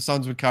bit, but the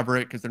Suns would cover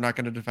it because they're not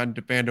going to defend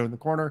Vando in the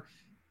corner.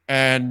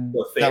 And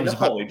that was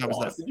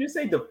that. Did you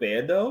say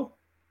Defando?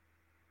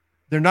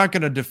 They're not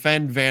going to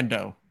defend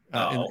Vando in the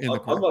I was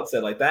court. about to say,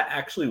 like, that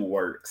actually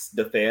works.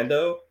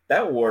 Defando,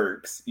 that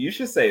works. You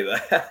should say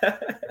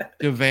that.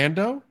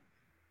 Devando,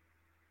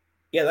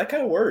 Yeah, that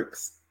kind of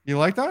works. you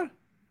like that?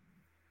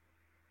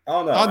 I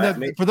don't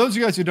know. For those of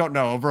you guys who don't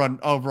know,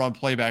 over on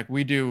Playback,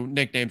 we do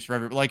nicknames for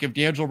everybody. Like if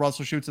D'Angelo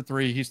Russell shoots a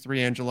three, he's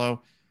three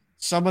Angelo.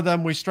 Some of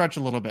them we stretch a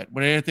little bit.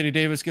 When Anthony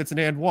Davis gets an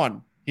and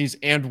one, he's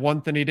and one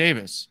Anthony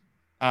Davis.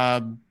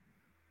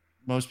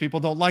 Most people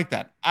don't like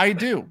that. I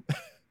do,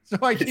 so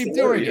I keep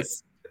doing it.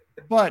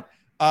 But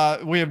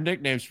we have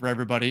nicknames for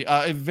everybody.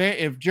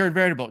 If Jared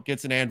Vanderbilt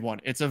gets an and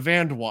one, it's a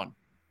Vand one.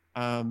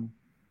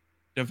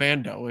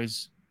 Devando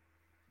is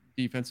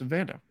defensive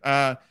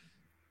Vando.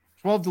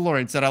 12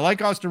 DeLorean said, I like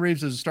Austin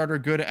Reaves as a starter.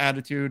 Good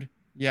attitude.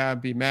 Yeah,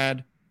 be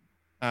mad.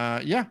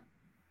 Austin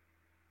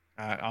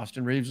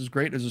Reaves is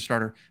great as a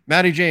starter.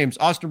 Matty James,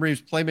 Austin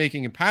Reaves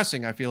playmaking and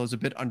passing, I feel, is a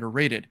bit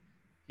underrated.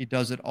 He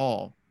does it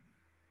all.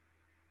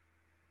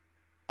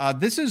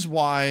 This is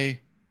why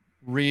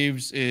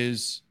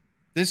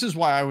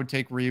I would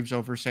take Reaves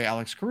over, say,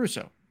 Alex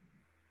Caruso.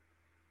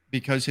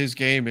 Because his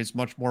game is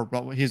much more,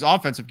 his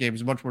offensive game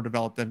is much more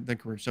developed than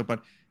Caruso,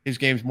 but his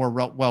game is more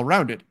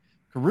well-rounded.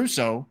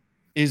 Caruso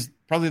is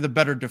probably the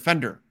better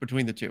defender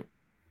between the two,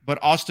 but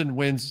Austin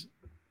wins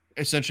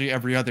essentially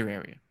every other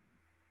area.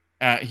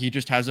 He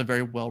just has a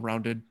very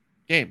well-rounded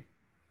game.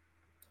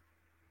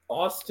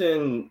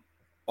 Austin,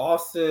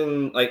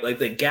 like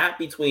the gap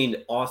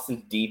between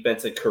Austin's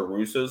defense and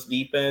Caruso's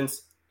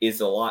defense is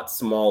a lot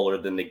smaller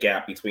than the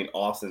gap between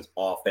Austin's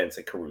offense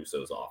and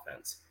Caruso's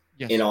offense.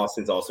 Yes. And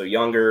Austin's also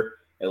younger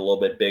and a little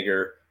bit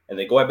bigger. And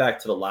then going back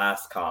to the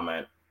last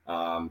comment,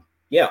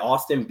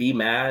 Austin, be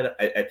mad.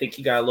 I think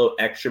you got a little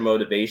extra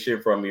motivation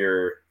from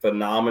your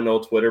phenomenal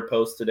Twitter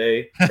post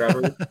today,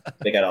 Trevor.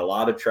 They got a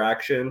lot of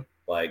traction,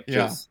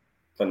 just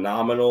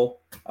phenomenal.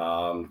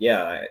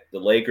 The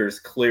Lakers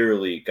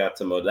clearly got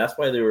to motivate. That's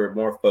why they were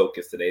more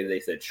focused today. They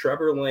said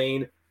Trevor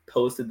Lane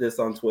posted this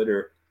on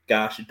Twitter.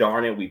 Gosh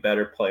darn it, we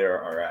better play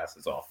our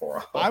asses off for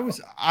him.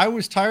 I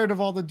was tired of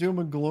all the doom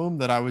and gloom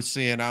that I was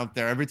seeing out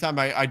there. Every time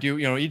I do,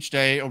 each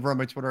day over on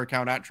my Twitter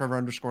account at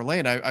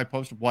Trevor_Lane, I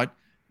post what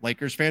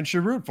Lakers fans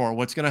should root for,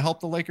 what's going to help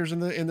the Lakers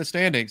in the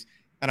standings.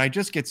 And I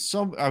just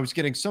I was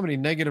getting so many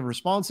negative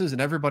responses,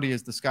 and everybody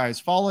is the sky is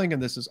falling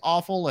and this is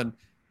awful and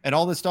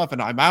all this stuff.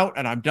 And I'm out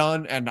and I'm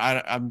done and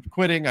I'm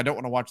quitting. I don't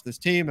want to watch this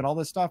team and all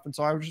this stuff. And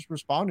so I was just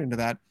responding to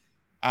that.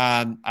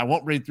 I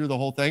won't read through the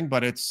whole thing,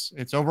 but it's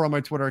over on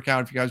my Twitter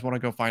account. If you guys want to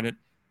go find it,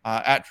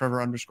 at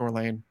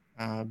Trevor_Lane.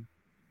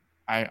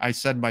 I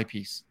said my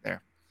piece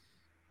there.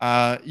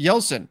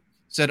 Yelson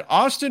said,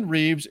 Austin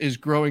Reaves is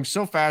growing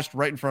so fast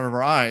right in front of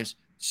our eyes.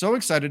 So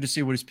excited to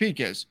see what his peak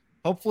is.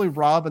 Hopefully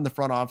Rob and the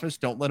front office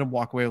don't let him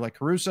walk away like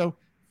Caruso.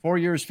 4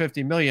 years,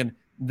 $50 million.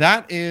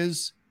 That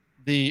is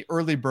the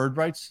early bird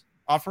rights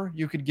offer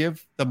you could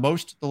give. The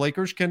most the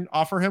Lakers can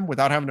offer him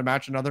without having to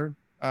match another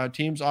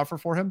team's offer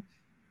for him.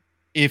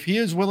 If he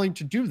is willing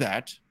to do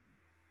that,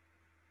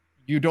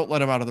 you don't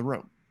let him out of the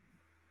room.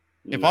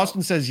 If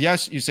Austin says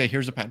yes, you say,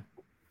 here's a pen.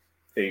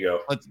 There you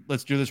go.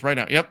 Let's do this right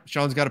now. Yep,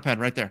 Sean's got a pen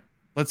right there.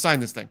 Let's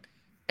sign this thing.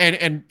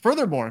 And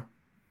furthermore,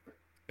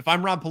 if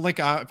I'm Rob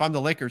Pelinka, if I'm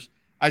the Lakers,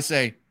 I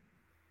say,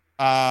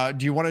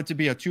 do you want it to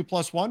be a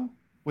 2+1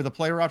 with a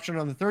player option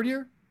on the third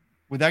year?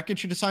 Would that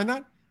get you to sign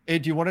that?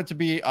 Do you want it to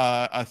be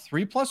a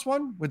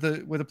 3+1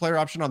 with a player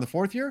option on the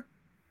fourth year?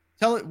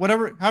 Tell it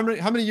whatever. How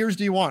many years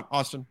do you want,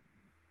 Austin?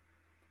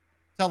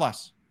 Tell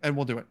us, and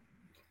we'll do it.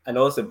 I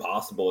know it's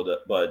impossible,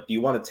 but do you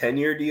want a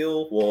 10-year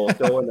deal? We'll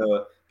throw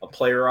in a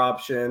player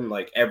option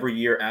like every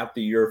year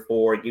after year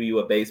 4, give you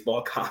a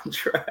baseball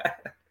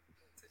contract.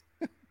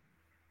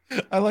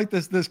 I like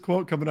this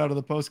quote coming out of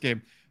the post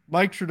game.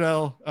 Mike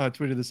Trudell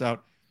tweeted this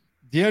out.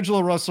 D'Angelo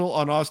Russell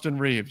on Austin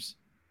Reaves.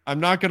 I'm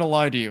not going to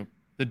lie to you.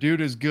 The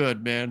dude is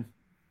good, man.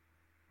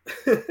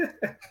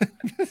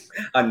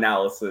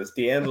 Analysis.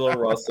 D'Angelo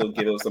Russell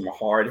gives some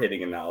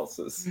hard-hitting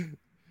analysis.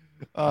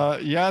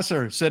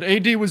 Yasser said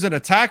AD was in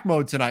attack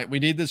mode tonight. We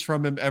need this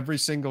from him every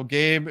single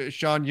game.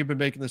 Sean, you've been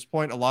making this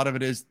point. A lot of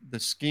it is the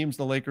schemes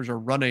the Lakers are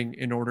running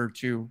in order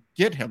to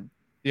get him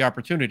the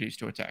opportunities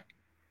to attack.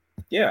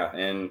 Yeah,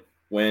 and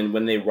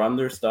when they run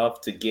their stuff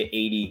to get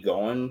AD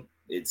going,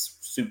 it's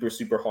super,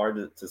 super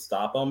hard to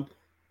stop them.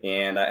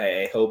 And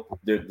I hope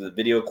the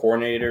video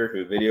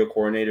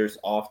coordinators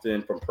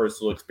often from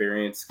personal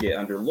experience get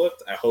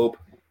underlooked. I hope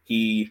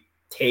he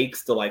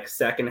takes the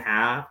second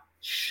half,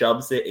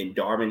 shoves it in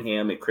Darvin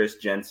Ham and Chris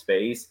Gent's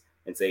face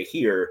and say,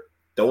 here,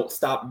 don't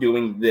stop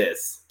doing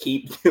this.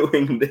 Keep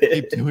doing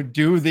this.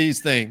 Do these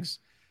things.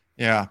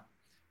 Yeah.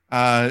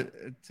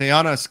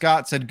 Tiana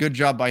Scott said, good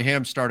job by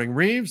Ham starting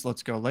Reaves.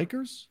 Let's go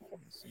Lakers.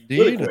 Yes,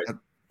 indeed. Really quick.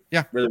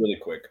 Yeah. Really, really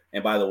quick.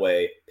 And by the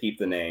way, peep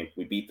the name.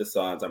 We beat the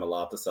Suns. I'm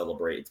allowed to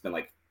celebrate. It's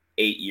been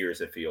 8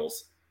 years, it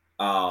feels.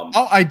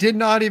 I did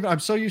not even. I'm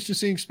so used to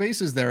seeing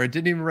spaces there. It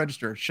didn't even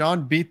register.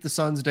 Sean beat the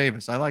Suns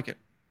Davis. I like it.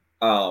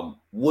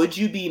 Would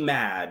you be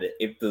mad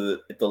if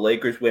the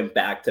Lakers went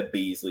back to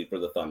Beasley for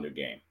the Thunder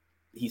game?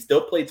 He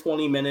still played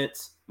 20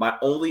 minutes. My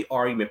only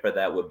argument for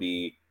that would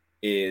be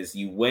is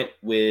you went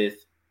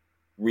with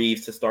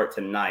Reaves to start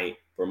tonight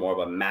for more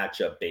of a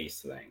matchup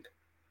based thing?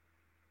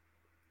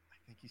 I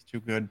think he's too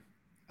good.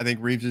 I think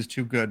Reaves is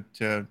too good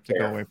to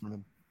go away from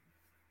him.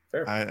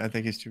 Fair. I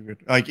think he's too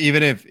good. Like,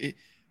 even if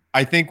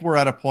I think we're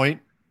at a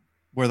point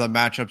where the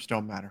matchups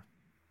don't matter.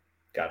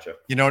 Gotcha.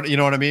 You know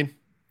what I mean?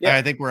 Yeah.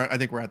 I think we're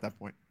at that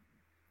point.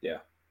 Yeah,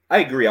 I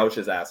agree. I was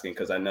just asking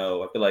because I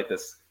feel like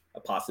this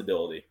a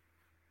possibility.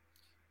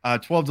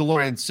 12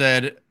 DeLorean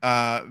said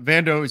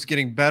Vando is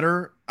getting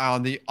better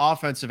on the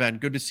offensive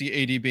end. Good to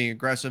see AD being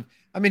aggressive.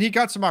 I mean, he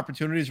got some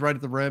opportunities right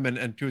at the rim,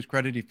 and to his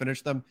credit, he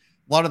finished them.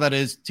 A lot of that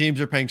is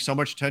teams are paying so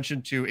much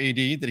attention to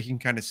AD that he can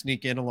kind of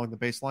sneak in along the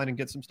baseline and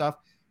get some stuff.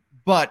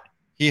 But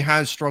he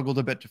has struggled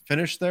a bit to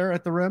finish there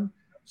at the rim.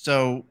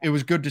 So it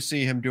was good to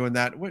see him doing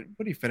that. What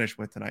did he finish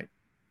with tonight?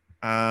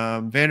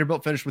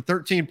 Vanderbilt finished with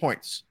 13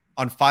 points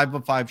on 5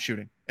 of 5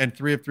 shooting and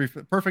 3 of 3.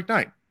 Perfect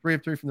night. 3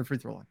 of 3 from the free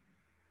throw line.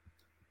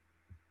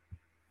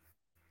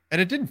 And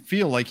it didn't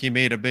feel like he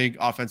made a big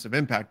offensive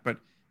impact, but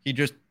he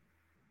just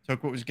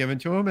took what was given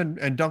to him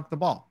and dunked the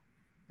ball.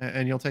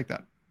 And you'll take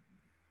that.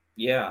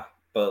 Yeah,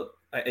 but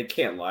I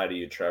can't lie to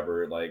you,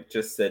 Trevor. Like,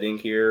 just sitting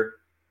here,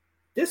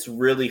 this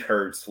really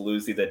hurts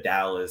losing to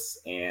Dallas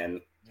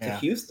and to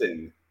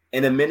Houston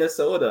and in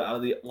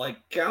Minnesota.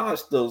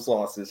 Gosh, those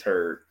losses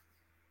hurt.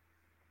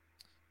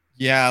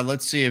 Yeah,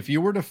 let's see. If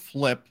you were to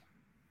flip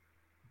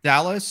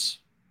Dallas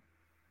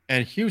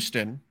and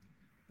Houston,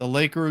 the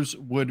Lakers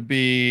would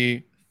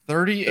be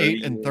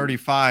 38 and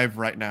 35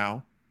 right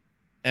now,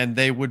 and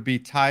they would be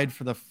tied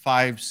for the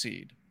 5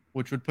 seed,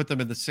 which would put them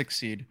in the 6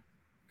 seed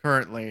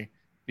currently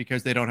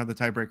because they don't have the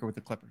tiebreaker with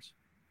the Clippers.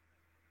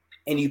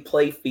 And you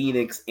play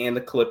Phoenix and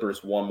the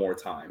Clippers one more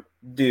time.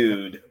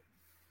 Dude.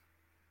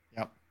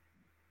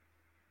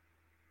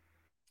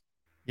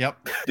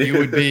 Yep.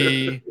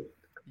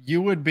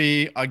 You would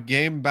be a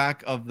game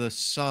back of the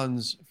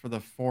Suns for the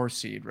 4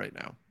 seed right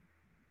now.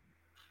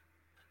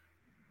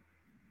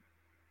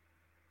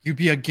 You'd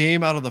be a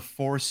game out of the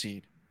 4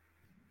 seed.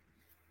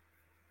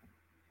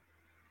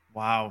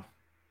 Wow.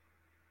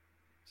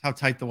 That's how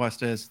tight the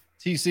West is.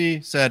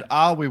 TC said,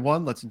 we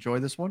won. Let's enjoy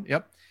this one.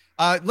 Yep.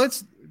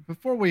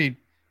 Before we,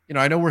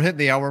 I know we're hitting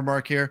the hour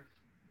mark here.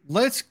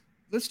 Let's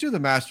do the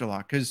master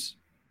lock because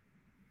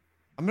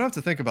I'm going to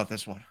have to think about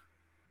this one.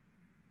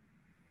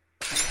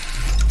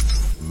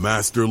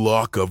 Master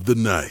lock of the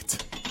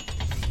night.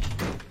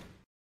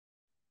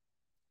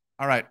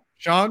 All right,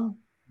 Sean,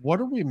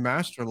 what are we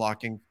master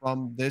locking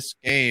from this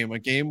game? A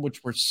game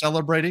which we're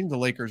celebrating. The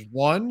Lakers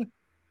won.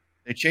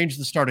 They changed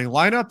the starting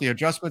lineup. The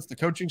adjustments the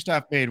coaching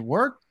staff made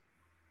worked.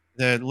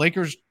 The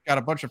Lakers got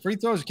a bunch of free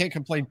throws. You can't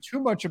complain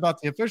too much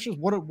about the officials.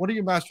 What are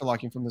you master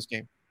locking from this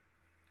game?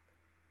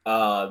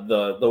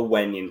 The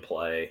Wenyen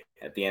play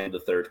at the end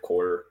of the third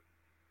quarter.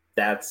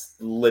 That's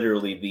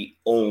literally the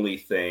only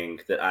thing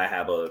that I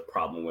have a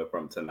problem with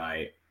from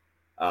tonight.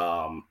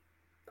 I'm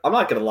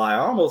not going to lie. I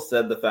almost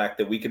said the fact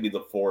that we could be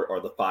the 4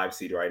 or the 5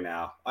 seed right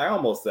now. I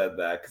almost said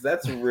that because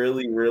that's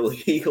really,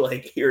 really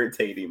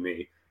irritating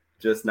me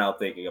just now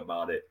thinking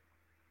about it.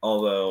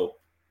 Although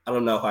I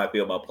don't know how I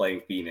feel about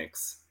playing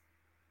Phoenix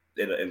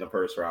in the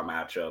first round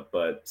matchup,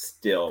 but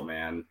still,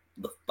 man,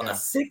 a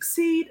 6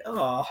 seed.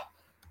 Oh,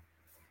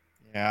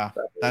 yeah,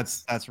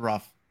 that's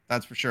rough.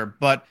 That's for sure.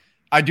 But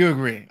I do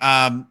agree.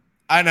 And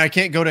I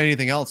can't go to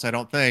anything else. I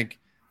don't think.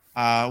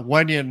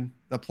 Wenyen,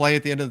 the play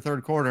at the end of the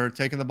third quarter,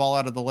 taking the ball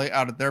out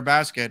of their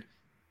basket,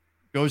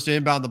 goes to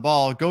inbound the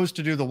ball, goes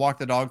to do the walk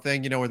the dog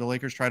thing, where the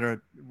Lakers try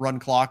to run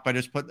clock by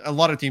just a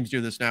lot of teams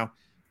do this now.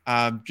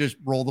 Just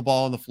roll the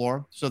ball on the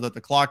floor so that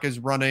the clock is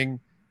running,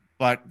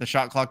 but the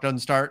shot clock doesn't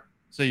start.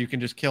 So you can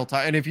just kill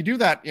time. And if you do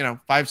that,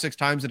 5-6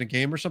 times in a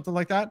game or something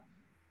like that,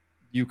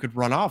 you could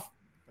run off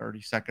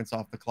 30 seconds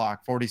off the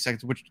clock, 40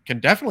 seconds, which can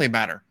definitely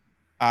matter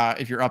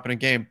if you're up in a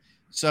game.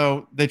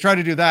 So they try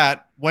to do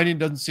that. Wenyen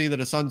doesn't see that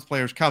a Suns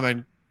player's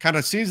coming, kind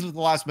of sees it at the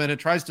last minute,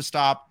 tries to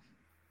stop,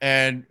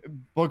 and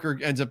Booker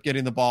ends up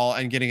getting the ball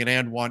and getting an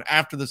and one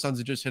after the Suns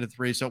had just hit a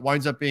 3. So it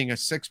winds up being a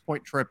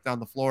 6-point trip down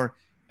the floor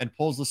and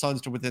pulls the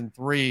Suns to within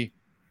 3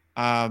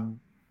 at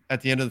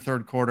the end of the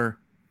third quarter.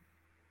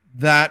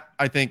 That,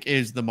 I think,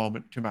 is the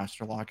moment to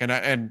master lock.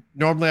 And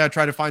normally I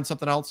try to find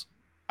something else.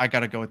 I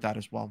got to go with that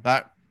as well.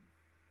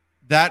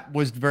 That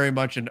was very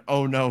much an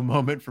oh no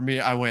moment for me.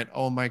 I went,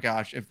 oh my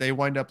gosh, if they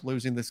wind up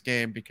losing this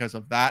game because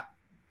of that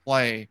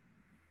play,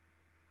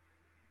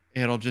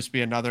 it'll just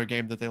be another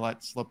game that they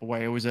let slip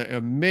away. It was a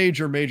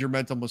major, major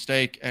mental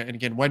mistake. And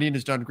again, Wenyen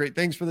has done great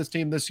things for this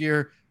team this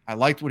year. I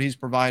liked what he's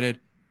provided.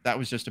 That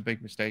was just a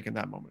big mistake in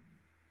that moment.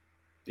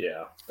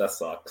 Yeah, that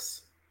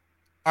sucks.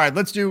 All right,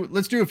 let's do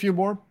a few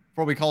more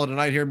before we call it a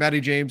night here.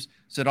 Matty James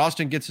said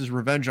Austin gets his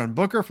revenge on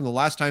Booker from the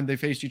last time they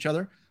faced each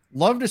other.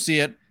 Love to see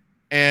it.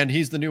 And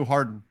he's the new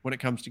Harden when it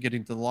comes to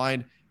getting to the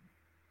line.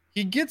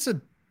 He gets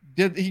to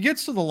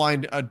the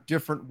line a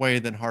different way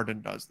than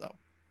Harden does, though.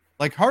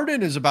 Like,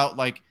 Harden is about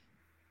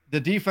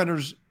the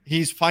defenders.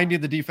 He's finding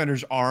the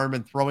defender's arm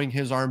and throwing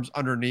his arms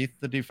underneath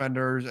the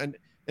defenders and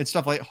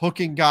stuff like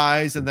hooking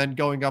guys and then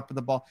going up with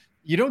the ball.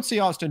 You don't see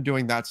Austin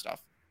doing that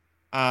stuff.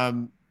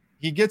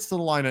 He gets to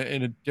the line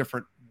in a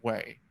different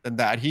way than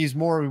that. He's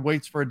more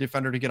waits for a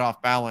defender to get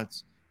off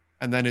balance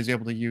and then is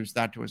able to use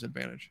that to his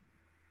advantage.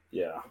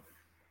 Yeah.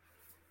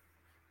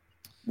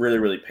 Really,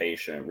 really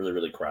patient, really,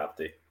 really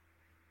crafty.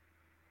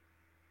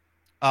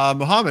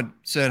 Muhammad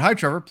said, "Hi,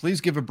 Trevor. Please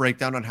give a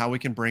breakdown on how we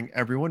can bring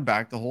everyone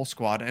back, the whole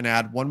squad, and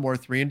add one more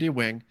 3-and-D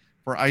wing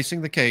for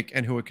icing the cake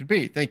and who it could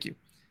be. Thank you."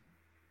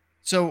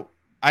 So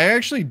I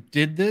actually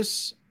did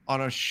this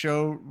on a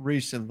show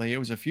recently. It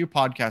was a few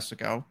podcasts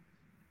ago.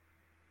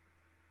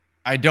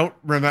 I don't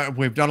remember.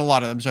 We've done a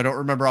lot of them, so I don't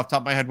remember off the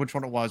top of my head which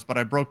one it was, but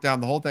I broke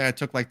down the whole thing. I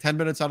took like 10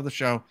 minutes out of the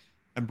show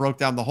and broke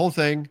down the whole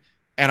thing.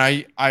 And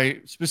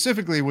I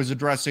specifically was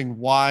addressing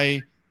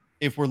why,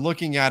 if we're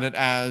looking at it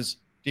as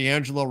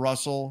D'Angelo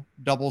Russell,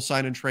 double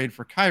sign and trade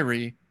for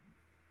Kyrie,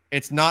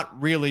 it's not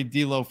really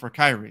D'Lo for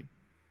Kyrie.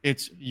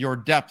 It's your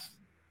depth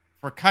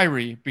for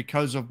Kyrie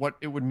because of what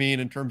it would mean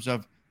in terms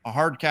of a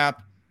hard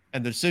cap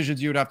and the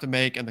decisions you would have to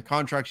make and the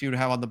contracts you would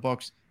have on the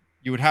books.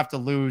 You would have to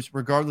lose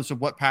regardless of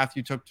what path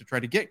you took to try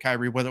to get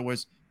Kyrie, whether it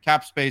was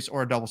cap space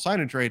or a double sign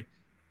and trade,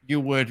 you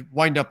would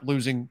wind up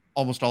losing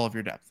almost all of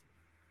your depth.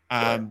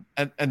 And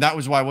that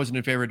was why I wasn't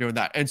in favor of doing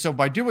that. And so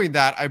by doing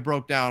that, I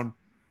broke down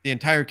the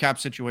entire cap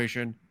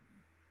situation.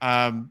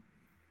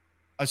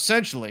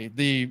 Essentially,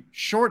 the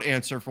short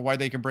answer for why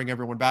they can bring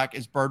everyone back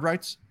is bird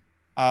rights.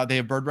 They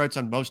have bird rights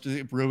on most of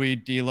the Rui,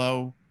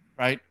 D'Lo,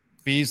 right?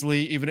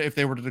 Beasley, even if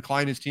they were to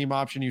decline his team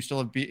option, you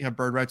still have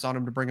bird rights on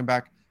him to bring him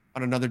back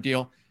on another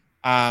deal.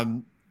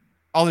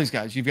 All these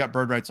guys, you've got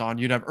bird rights on.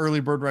 You'd have early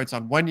bird rights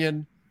on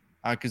Wenyen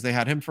because they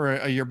had him for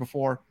a year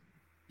before.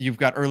 You've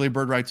got early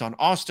bird rights on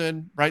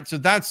Austin, right? So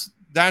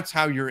that's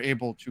how you're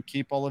able to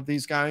keep all of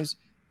these guys.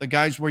 The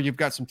guys where you've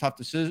got some tough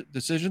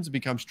decisions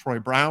becomes Troy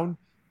Brown,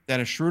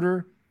 Dennis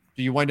Schroeder.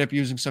 Do you wind up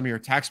using some of your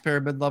taxpayer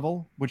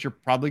mid-level, which you're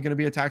probably going to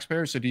be a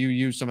taxpayer? So do you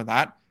use some of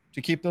that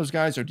to keep those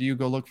guys, or do you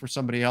go look for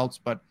somebody else?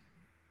 But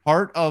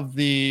part of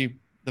the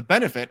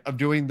benefit of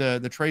doing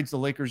the trades the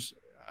Lakers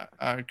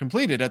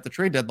completed at the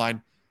trade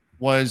deadline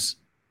was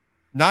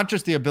not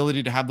just the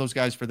ability to have those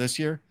guys for this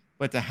year,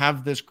 but to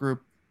have this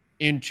group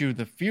into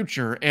the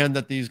future, and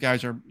that these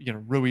guys are,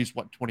 Rui's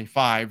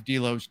 25,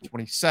 D'Lo's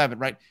 27,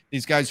 right?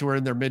 These guys who are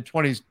in their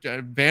mid-20s,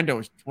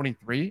 Vando is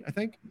 23, I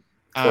think.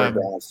 Troy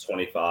Brown's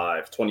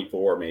 25,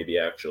 24 maybe,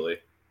 actually.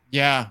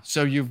 Yeah,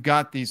 so you've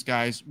got these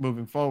guys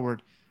moving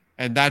forward,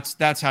 and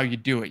that's how you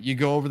do it. You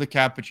go over the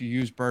cap, but you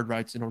use bird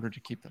rights in order to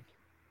keep them.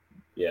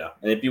 Yeah,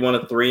 and if you want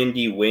a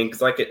 3-and-D wing,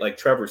 because like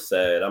Trevor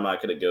said, I'm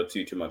not going to go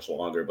too much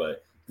longer, but if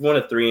you want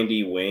a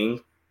 3-and-D wing,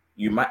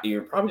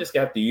 you're probably just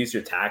going to have to use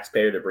your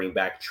taxpayer to bring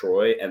back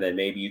Troy, and then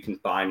maybe you can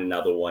find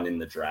another one in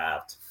the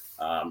draft.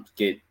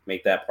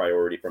 Make that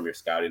priority from your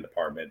scouting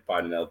department.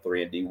 Find another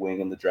 3-and-D wing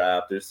in the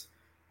draft. There's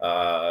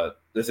a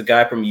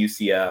guy from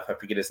UCF, I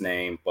forget his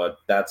name, but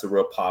that's a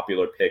real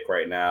popular pick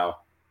right now.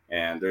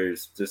 And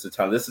there's just a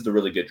ton. This is a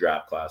really good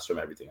draft class from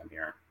everything I'm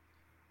hearing.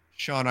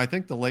 Sean, I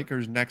think the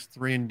Lakers' next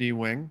 3-and-D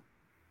wing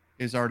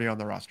is already on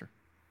the roster.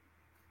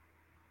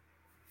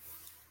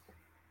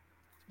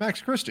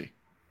 Max Christie.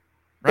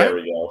 Right? There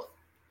we go.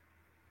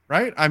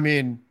 Right? I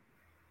mean,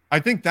 I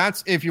think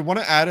that's, if you want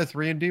to add a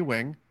 3-and-D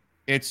wing,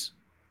 it's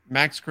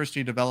Max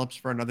Christie develops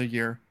for another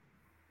year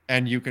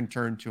and you can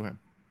turn to him.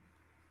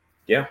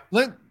 Yeah.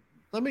 Let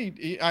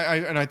me,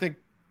 I think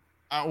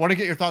I want to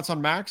get your thoughts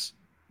on Max,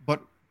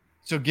 but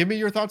so give me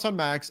your thoughts on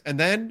Max. And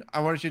then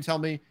I want you to tell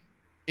me,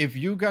 if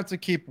you got to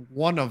keep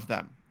one of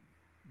them,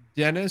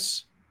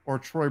 Dennis or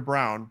Troy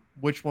Brown,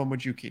 which one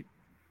would you keep?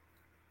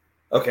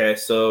 Okay.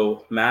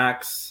 So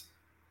Max,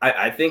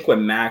 I think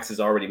when Max is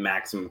already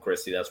maximum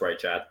Christie, that's right,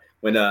 Chad.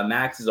 When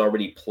Max has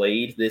already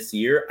played this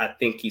year, I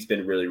think he's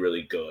been really,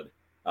 really good.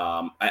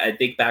 I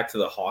think back to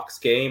the Hawks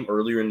game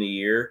earlier in the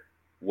year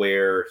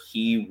where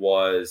he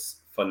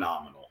was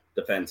phenomenal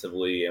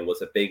defensively and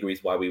was a big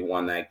reason why we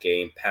won that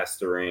game,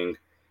 pestering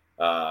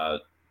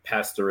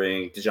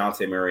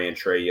DeJounte Murray and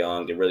Trae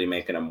Young and really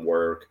making them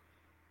work.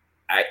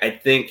 I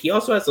think he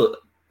also has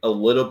a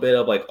little bit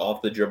of like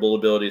off the dribble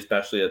ability,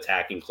 especially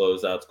attacking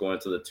closeouts, going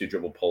to the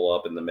 2-dribble pull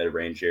up in the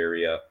mid-range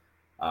area.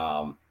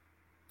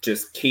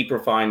 Just keep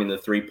refining the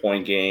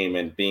 3-point game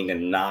and being a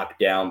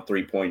knockdown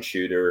 3-point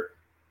shooter.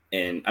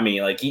 And I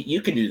mean, like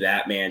you can do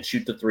that, man.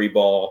 Shoot the 3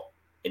 ball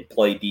and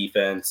play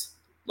defense.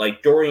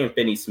 Like Dorian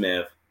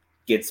Finney-Smith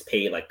gets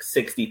paid like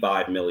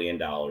 $65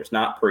 million,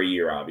 not per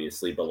year,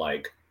 obviously, but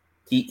like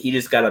he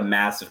just got a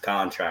massive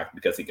contract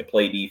because he could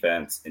play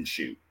defense and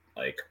shoot.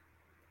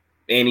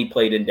 And he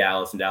played in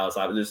Dallas,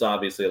 there's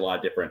obviously a lot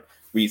of different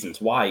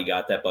reasons why he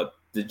got that, but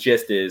the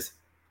gist is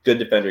good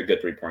defender,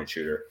 good 3-point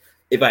shooter.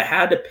 If I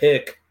had to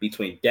pick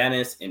between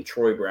Dennis and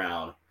Troy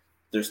Brown,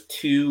 there's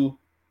 2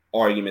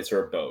 arguments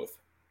for both.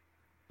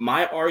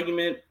 My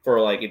argument for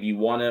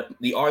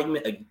the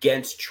argument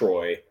against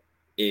Troy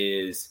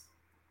is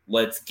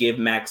let's give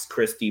Max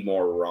Christie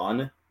more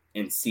run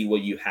and see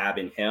what you have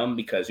in him,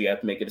 because you have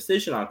to make a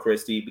decision on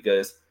Christie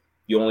because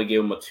you only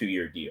gave him a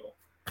 2-year deal.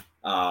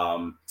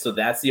 So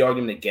that's the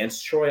argument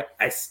against Troy.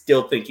 I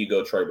still think you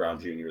go Troy Brown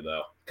Jr.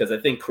 though, because I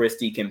think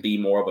Christie can be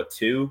more of a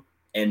 2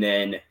 and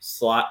then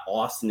slot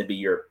Austin to be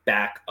your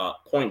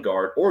backup point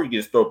guard, or you can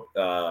just throw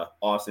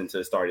Austin to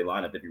the starting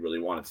lineup if you really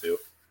wanted to.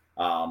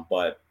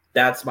 But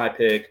that's my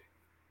pick.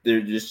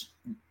 They're just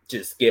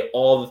get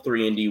all the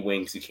 3-and-D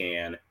wings you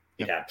can.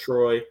 You have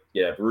Troy,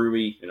 you have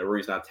Rui, and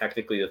Rui's not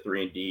technically a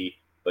 3-and-D,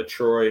 but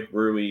Troy,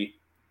 Rui,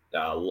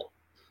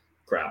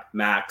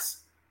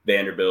 Max,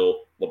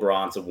 Vanderbilt,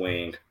 LeBron's a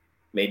wing.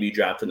 Maybe you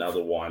draft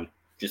another one.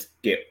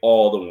 Just get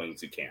all the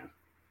wings you can.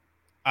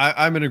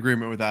 I'm in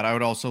agreement with that. I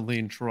would also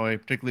lean Troy,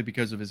 particularly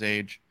because of his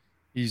age.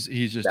 He's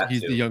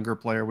the younger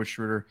player with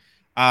Schroeder.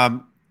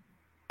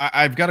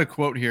 I've got a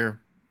quote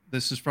here.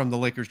 This is from the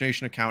Lakers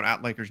Nation account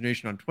at Lakers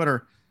Nation on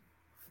Twitter.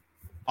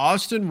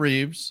 Austin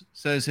Reaves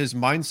says his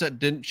mindset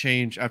didn't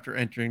change after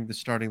entering the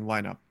starting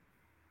lineup.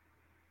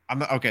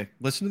 Okay,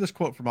 listen to this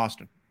quote from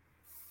Austin.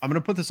 I'm going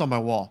to put this on my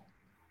wall.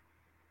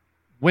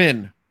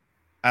 Win.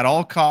 At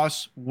all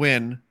costs,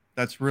 win.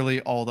 That's really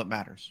all that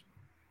matters.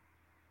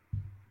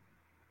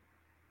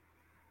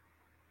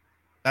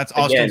 That's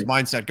Austin's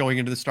mindset going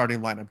into the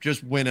starting lineup.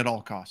 Just win at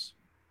all costs.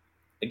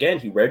 Again,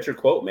 he read your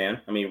quote, man.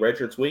 I mean, read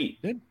your tweet.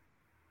 He did.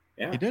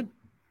 Yeah.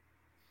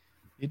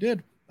 He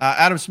did.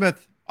 Adam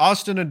Smith,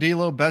 Austin and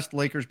D'Lo, best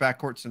Lakers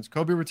backcourt since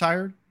Kobe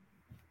retired.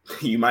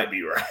 You might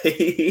be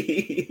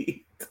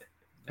right.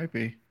 Might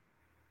be.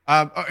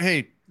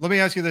 Hey, let me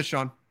ask you this,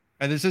 Sean.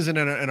 And this isn't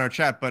in our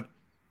chat, but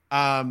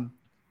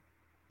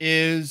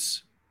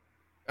is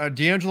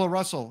D'Angelo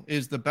Russell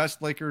is the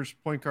best Lakers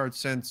point guard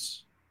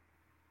since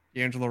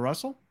D'Angelo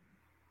Russell?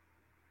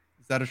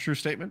 Is that a true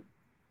statement?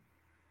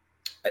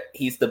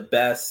 He's the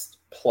best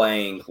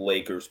playing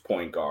Lakers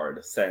point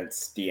guard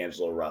since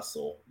D'Angelo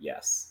Russell.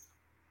 Yes.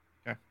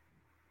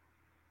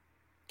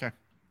 Okay.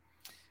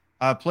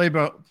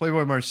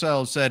 Playboy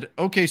Marcel said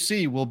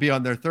OKC will be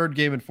on their third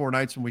game in 4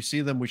 nights. When we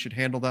see them, we should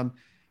handle them.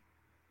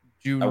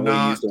 I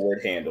would use the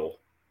word handle.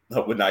 I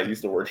would not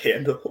use the word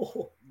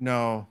handle.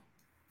 No.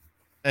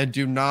 And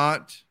do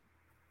not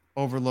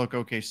overlook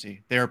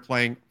OKC. They are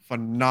playing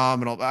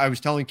phenomenal. I was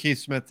telling Keith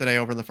Smith today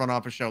over in the front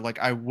office show, like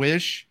I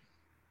wish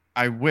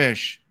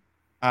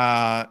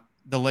the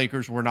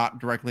Lakers were not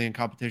directly in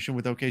competition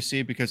with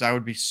OKC, because I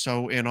would be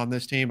so in on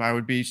this team. I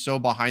would be so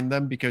behind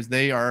them because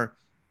they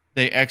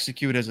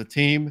execute as a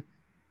team.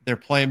 They're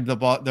playing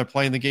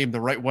the game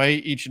the right way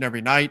each and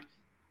every night.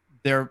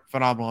 They're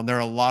phenomenal and they're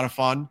a lot of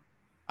fun.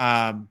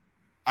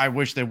 I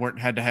wish they weren't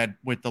head to head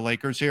with the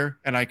Lakers here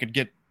and I could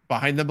get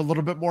behind them a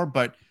little bit more,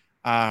 but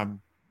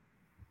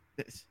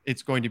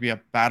it's going to be a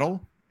battle.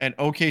 And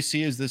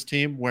OKC is this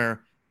team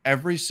where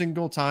every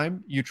single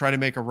time you try to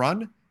make a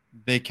run,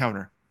 they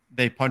counter,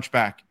 they punch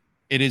back.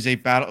 It is a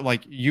battle.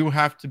 Like, you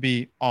have to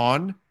be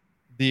on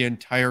the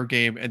entire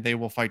game and they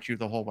will fight you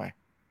the whole way.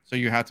 So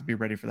you have to be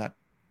ready for that.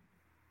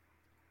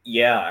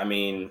 Yeah. I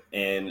mean,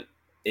 and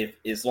if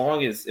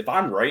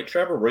I'm right,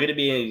 Trevor, we're going to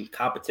be in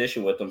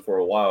competition with them for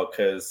a while,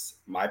 because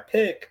my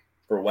pick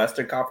for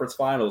Western Conference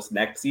Finals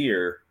next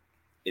year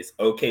is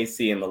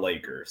OKC and the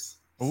Lakers.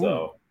 Ooh,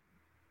 so,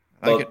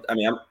 I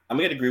mean, I'm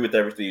going to agree with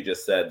everything you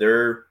just said.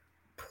 They're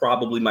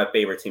probably my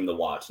favorite team to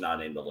watch, not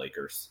named the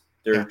Lakers.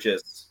 They're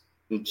just,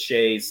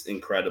 Shea's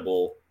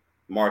incredible.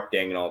 Mark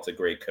Daigneault's a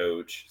great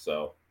coach.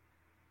 So,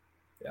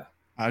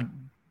 yeah.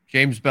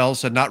 James Bell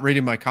said, not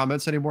reading my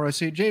comments anymore. I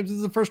see. James, this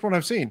is the first one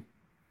I've seen.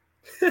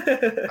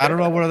 I don't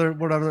know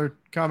what other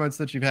comments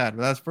that you've had,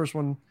 but that's the first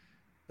one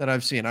that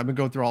I've seen. I've been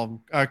going through all of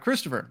them.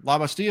 Christopher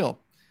Labastille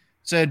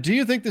said, do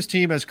you think this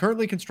team as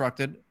currently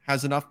constructed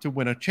has enough to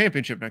win a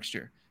championship next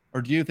year?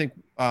 Or do you think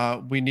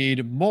we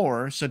need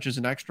more, such as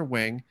an extra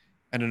wing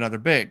and another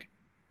big?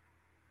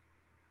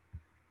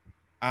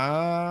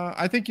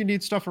 I think you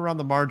need stuff around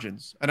the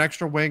margins. An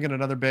extra wing and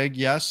another big,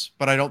 yes,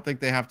 but I don't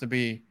think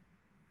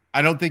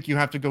I don't think you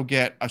have to go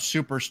get a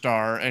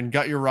superstar and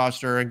gut your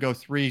roster and go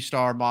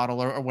 3-star model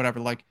or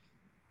whatever. Like,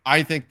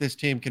 I think this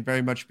team can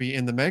very much be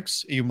in the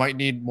mix. You might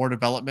need more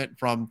development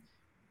from,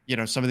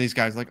 some of these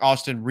guys. Like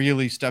Austin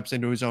really steps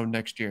into his own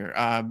next year.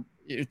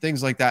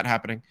 Things like that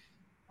happening.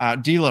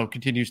 D'Lo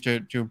continues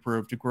to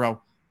improve, to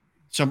grow.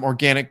 Some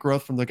organic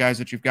growth from the guys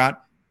that you've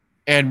got.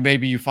 And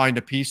maybe you find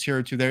a piece here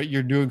or two there.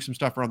 You're doing some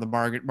stuff around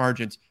the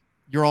margins.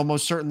 You're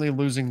almost certainly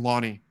losing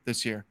Lonnie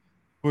this year.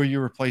 Who are you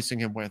replacing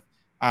him with?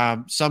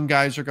 Some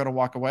guys are going to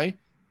walk away,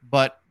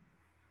 but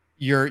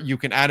you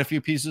can add a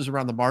few pieces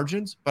around the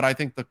margins, but I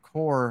think the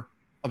core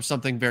of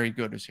something very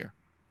good is here.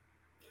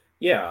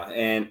 Yeah,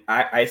 and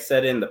I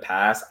said in the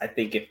past, I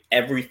think if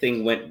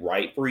everything went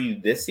right for you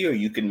this year,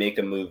 you can make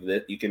a move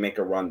that you can make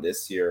a run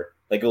this year.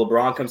 Like,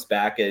 LeBron comes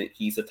back and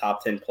he's a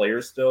top 10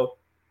 player still.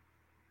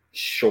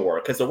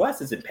 Sure, because the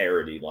West is in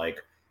parity.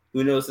 Like,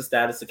 who knows the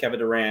status of Kevin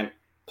Durant?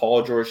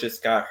 Paul George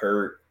just got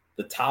hurt.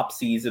 The top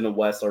seeds in the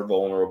West are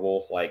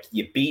vulnerable. Like,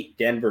 you beat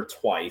Denver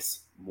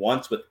twice,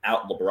 once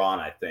without LeBron,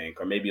 I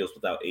think, or maybe it was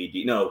without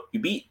AD. No, you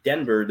beat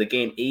Denver the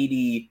game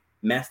AD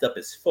messed up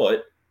his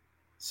foot.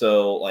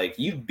 So, like,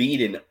 you've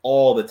beaten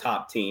all the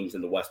top teams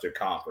in the Western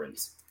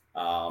Conference.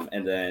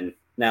 And then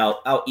now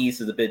out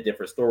East is a bit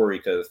different story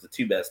because the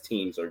two best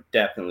teams are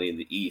definitely in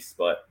the East.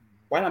 But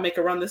why not make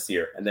a run this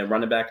year and then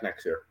run it back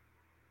next year?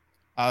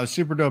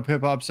 Super Dope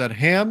Hip Hop said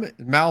Ham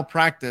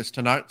malpractice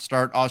to not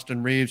start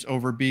Austin Reaves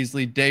over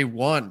Beasley day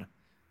one.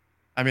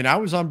 I mean, I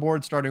was on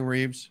board starting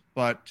Reaves,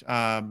 but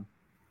I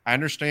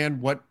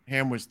understand what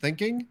Ham was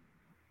thinking.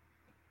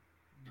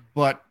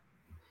 But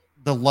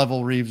the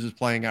level Reaves is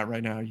playing at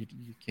right now, you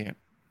can't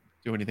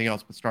do anything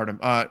else but start him.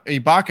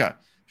 Ibaka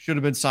should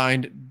have been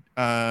signed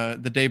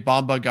the day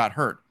Bamba got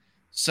hurt.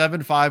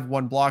 7-5,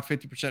 1 block,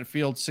 50%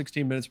 field,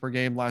 16 minutes per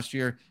game last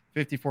year,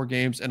 54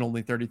 games and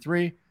only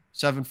 33.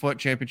 7-foot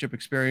championship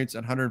experience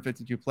and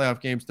 152 playoff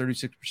games,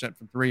 36%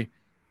 from three.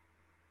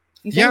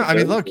 Yeah, I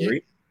mean, look,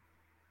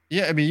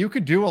 you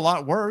could do a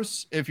lot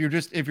worse if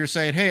you're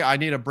saying, hey, I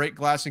need a break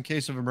glass in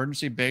case of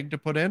emergency big to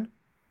put in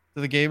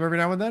to the game every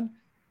now and then.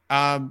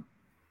 I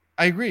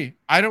agree.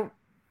 I don't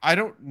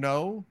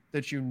know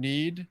that you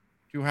need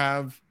to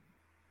have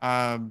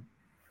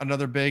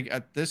another big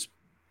at this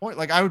point.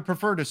 Like, I would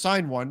prefer to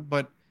sign one,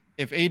 but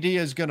if AD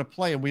is going to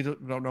play, and we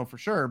don't know for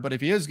sure, but if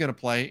he is going to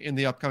play in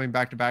the upcoming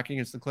back-to-back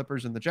against the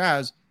Clippers and the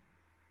Jazz,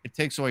 it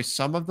takes away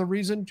some of the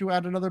reason to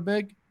add another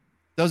big.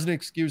 Doesn't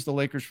excuse the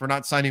Lakers for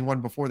not signing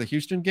one before the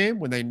Houston game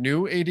when they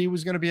knew AD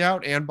was going to be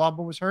out and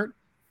Bamba was hurt.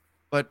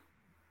 But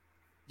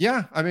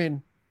yeah, I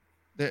mean,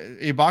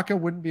 Ibaka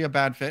wouldn't be a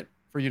bad fit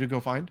for you to go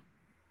find.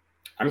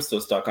 I'm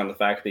still stuck on the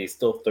fact that he's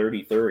still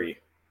 33.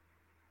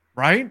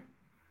 Right?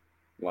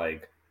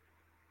 Like,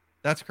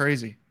 that's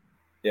crazy.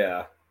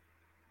 Yeah.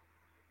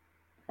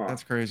 Huh.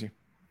 That's crazy.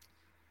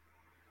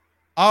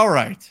 All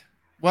right.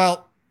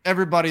 Well,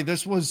 everybody,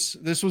 this was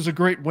a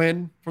great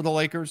win for the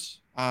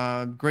Lakers.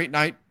 Great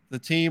night. The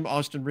team,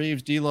 Austin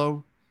Reaves,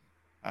 D'Lo,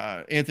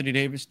 Anthony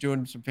Davis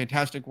doing some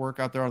fantastic work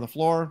out there on the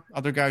floor.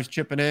 Other guys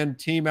chipping in,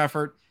 team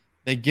effort.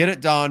 They get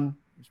it done.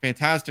 It's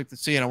fantastic to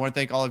see. And I want to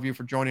thank all of you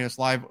for joining us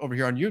live over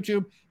here on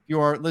YouTube. If you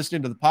are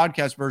listening to the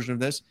podcast version of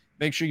this,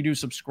 make sure you do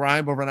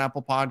subscribe over on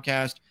Apple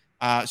Podcast,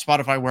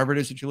 Spotify, wherever it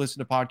is that you listen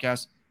to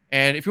podcasts.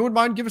 And if you wouldn't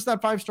mind, give us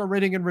that 5-star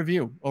rating and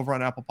review over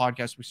on Apple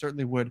Podcasts. We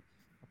certainly would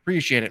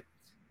appreciate it.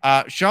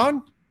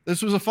 Sean,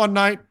 this was a fun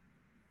night.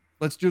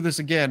 Let's do this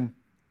again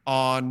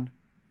on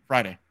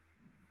Friday.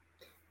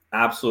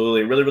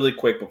 Absolutely. Really, really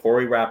quick before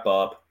we wrap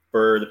up,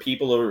 for the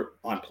people who are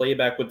on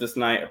playback with this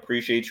night,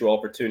 appreciate you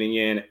all for tuning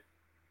in.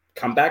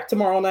 Come back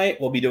tomorrow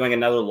night. We'll be doing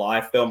another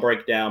live film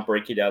breakdown,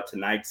 breaking out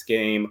tonight's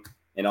game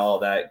and all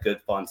that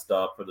good fun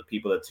stuff for the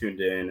people that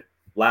tuned in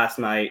last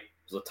night.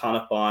 It was a ton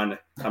of fun.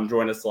 Come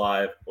join us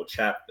live. We'll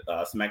chat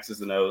some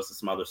X's and O's and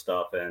some other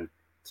stuff, and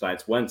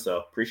tonight's win.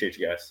 So appreciate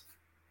you guys.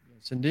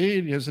 Yes,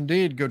 indeed. Yes,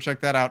 indeed. Go check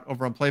that out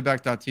over on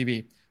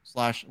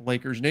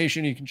playback.tv/Lakers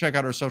Nation. You can check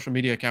out our social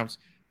media accounts.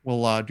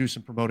 We'll do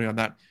some promoting on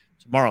that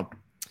tomorrow.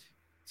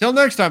 Till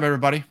next time,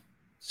 everybody.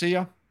 See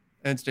ya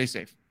and stay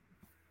safe.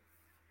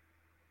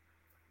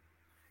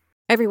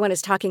 Everyone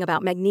is talking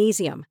about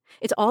magnesium.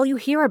 It's all you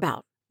hear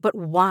about. But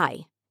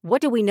why?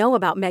 What do we know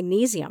about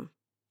magnesium?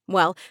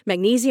 Well,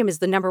 magnesium is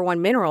the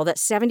 #1 mineral that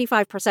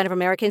 75% of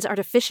Americans are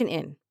deficient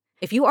in.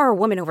 If you are a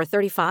woman over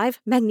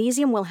 35,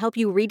 magnesium will help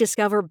you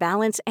rediscover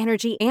balance,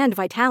 energy, and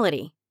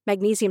vitality.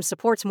 Magnesium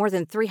supports more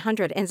than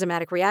 300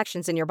 enzymatic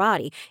reactions in your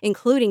body,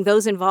 including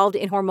those involved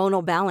in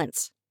hormonal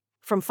balance.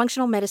 From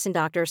functional medicine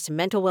doctors to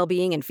mental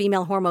well-being and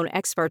female hormone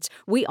experts,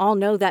 we all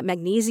know that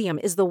magnesium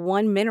is the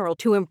one mineral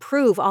to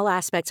improve all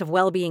aspects of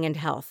well-being and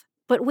health.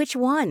 But which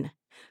one?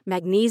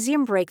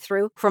 Magnesium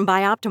Breakthrough from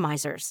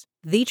Bioptimizers,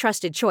 the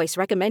trusted choice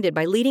recommended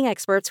by leading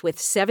experts with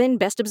 7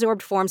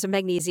 best-absorbed forms of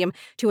magnesium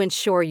to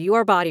ensure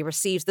your body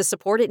receives the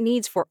support it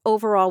needs for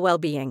overall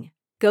well-being.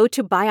 Go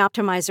to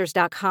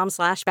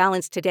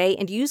bioptimizers.com/balance today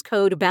and use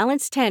code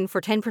BALANCE10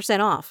 for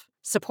 10% off.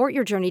 Support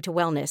your journey to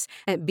wellness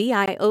at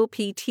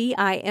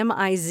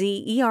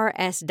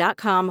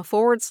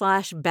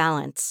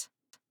bioptimizers.com/balance.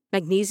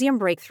 Magnesium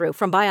Breakthrough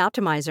from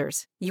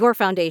Bioptimizers, your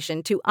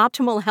foundation to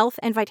optimal health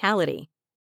and vitality.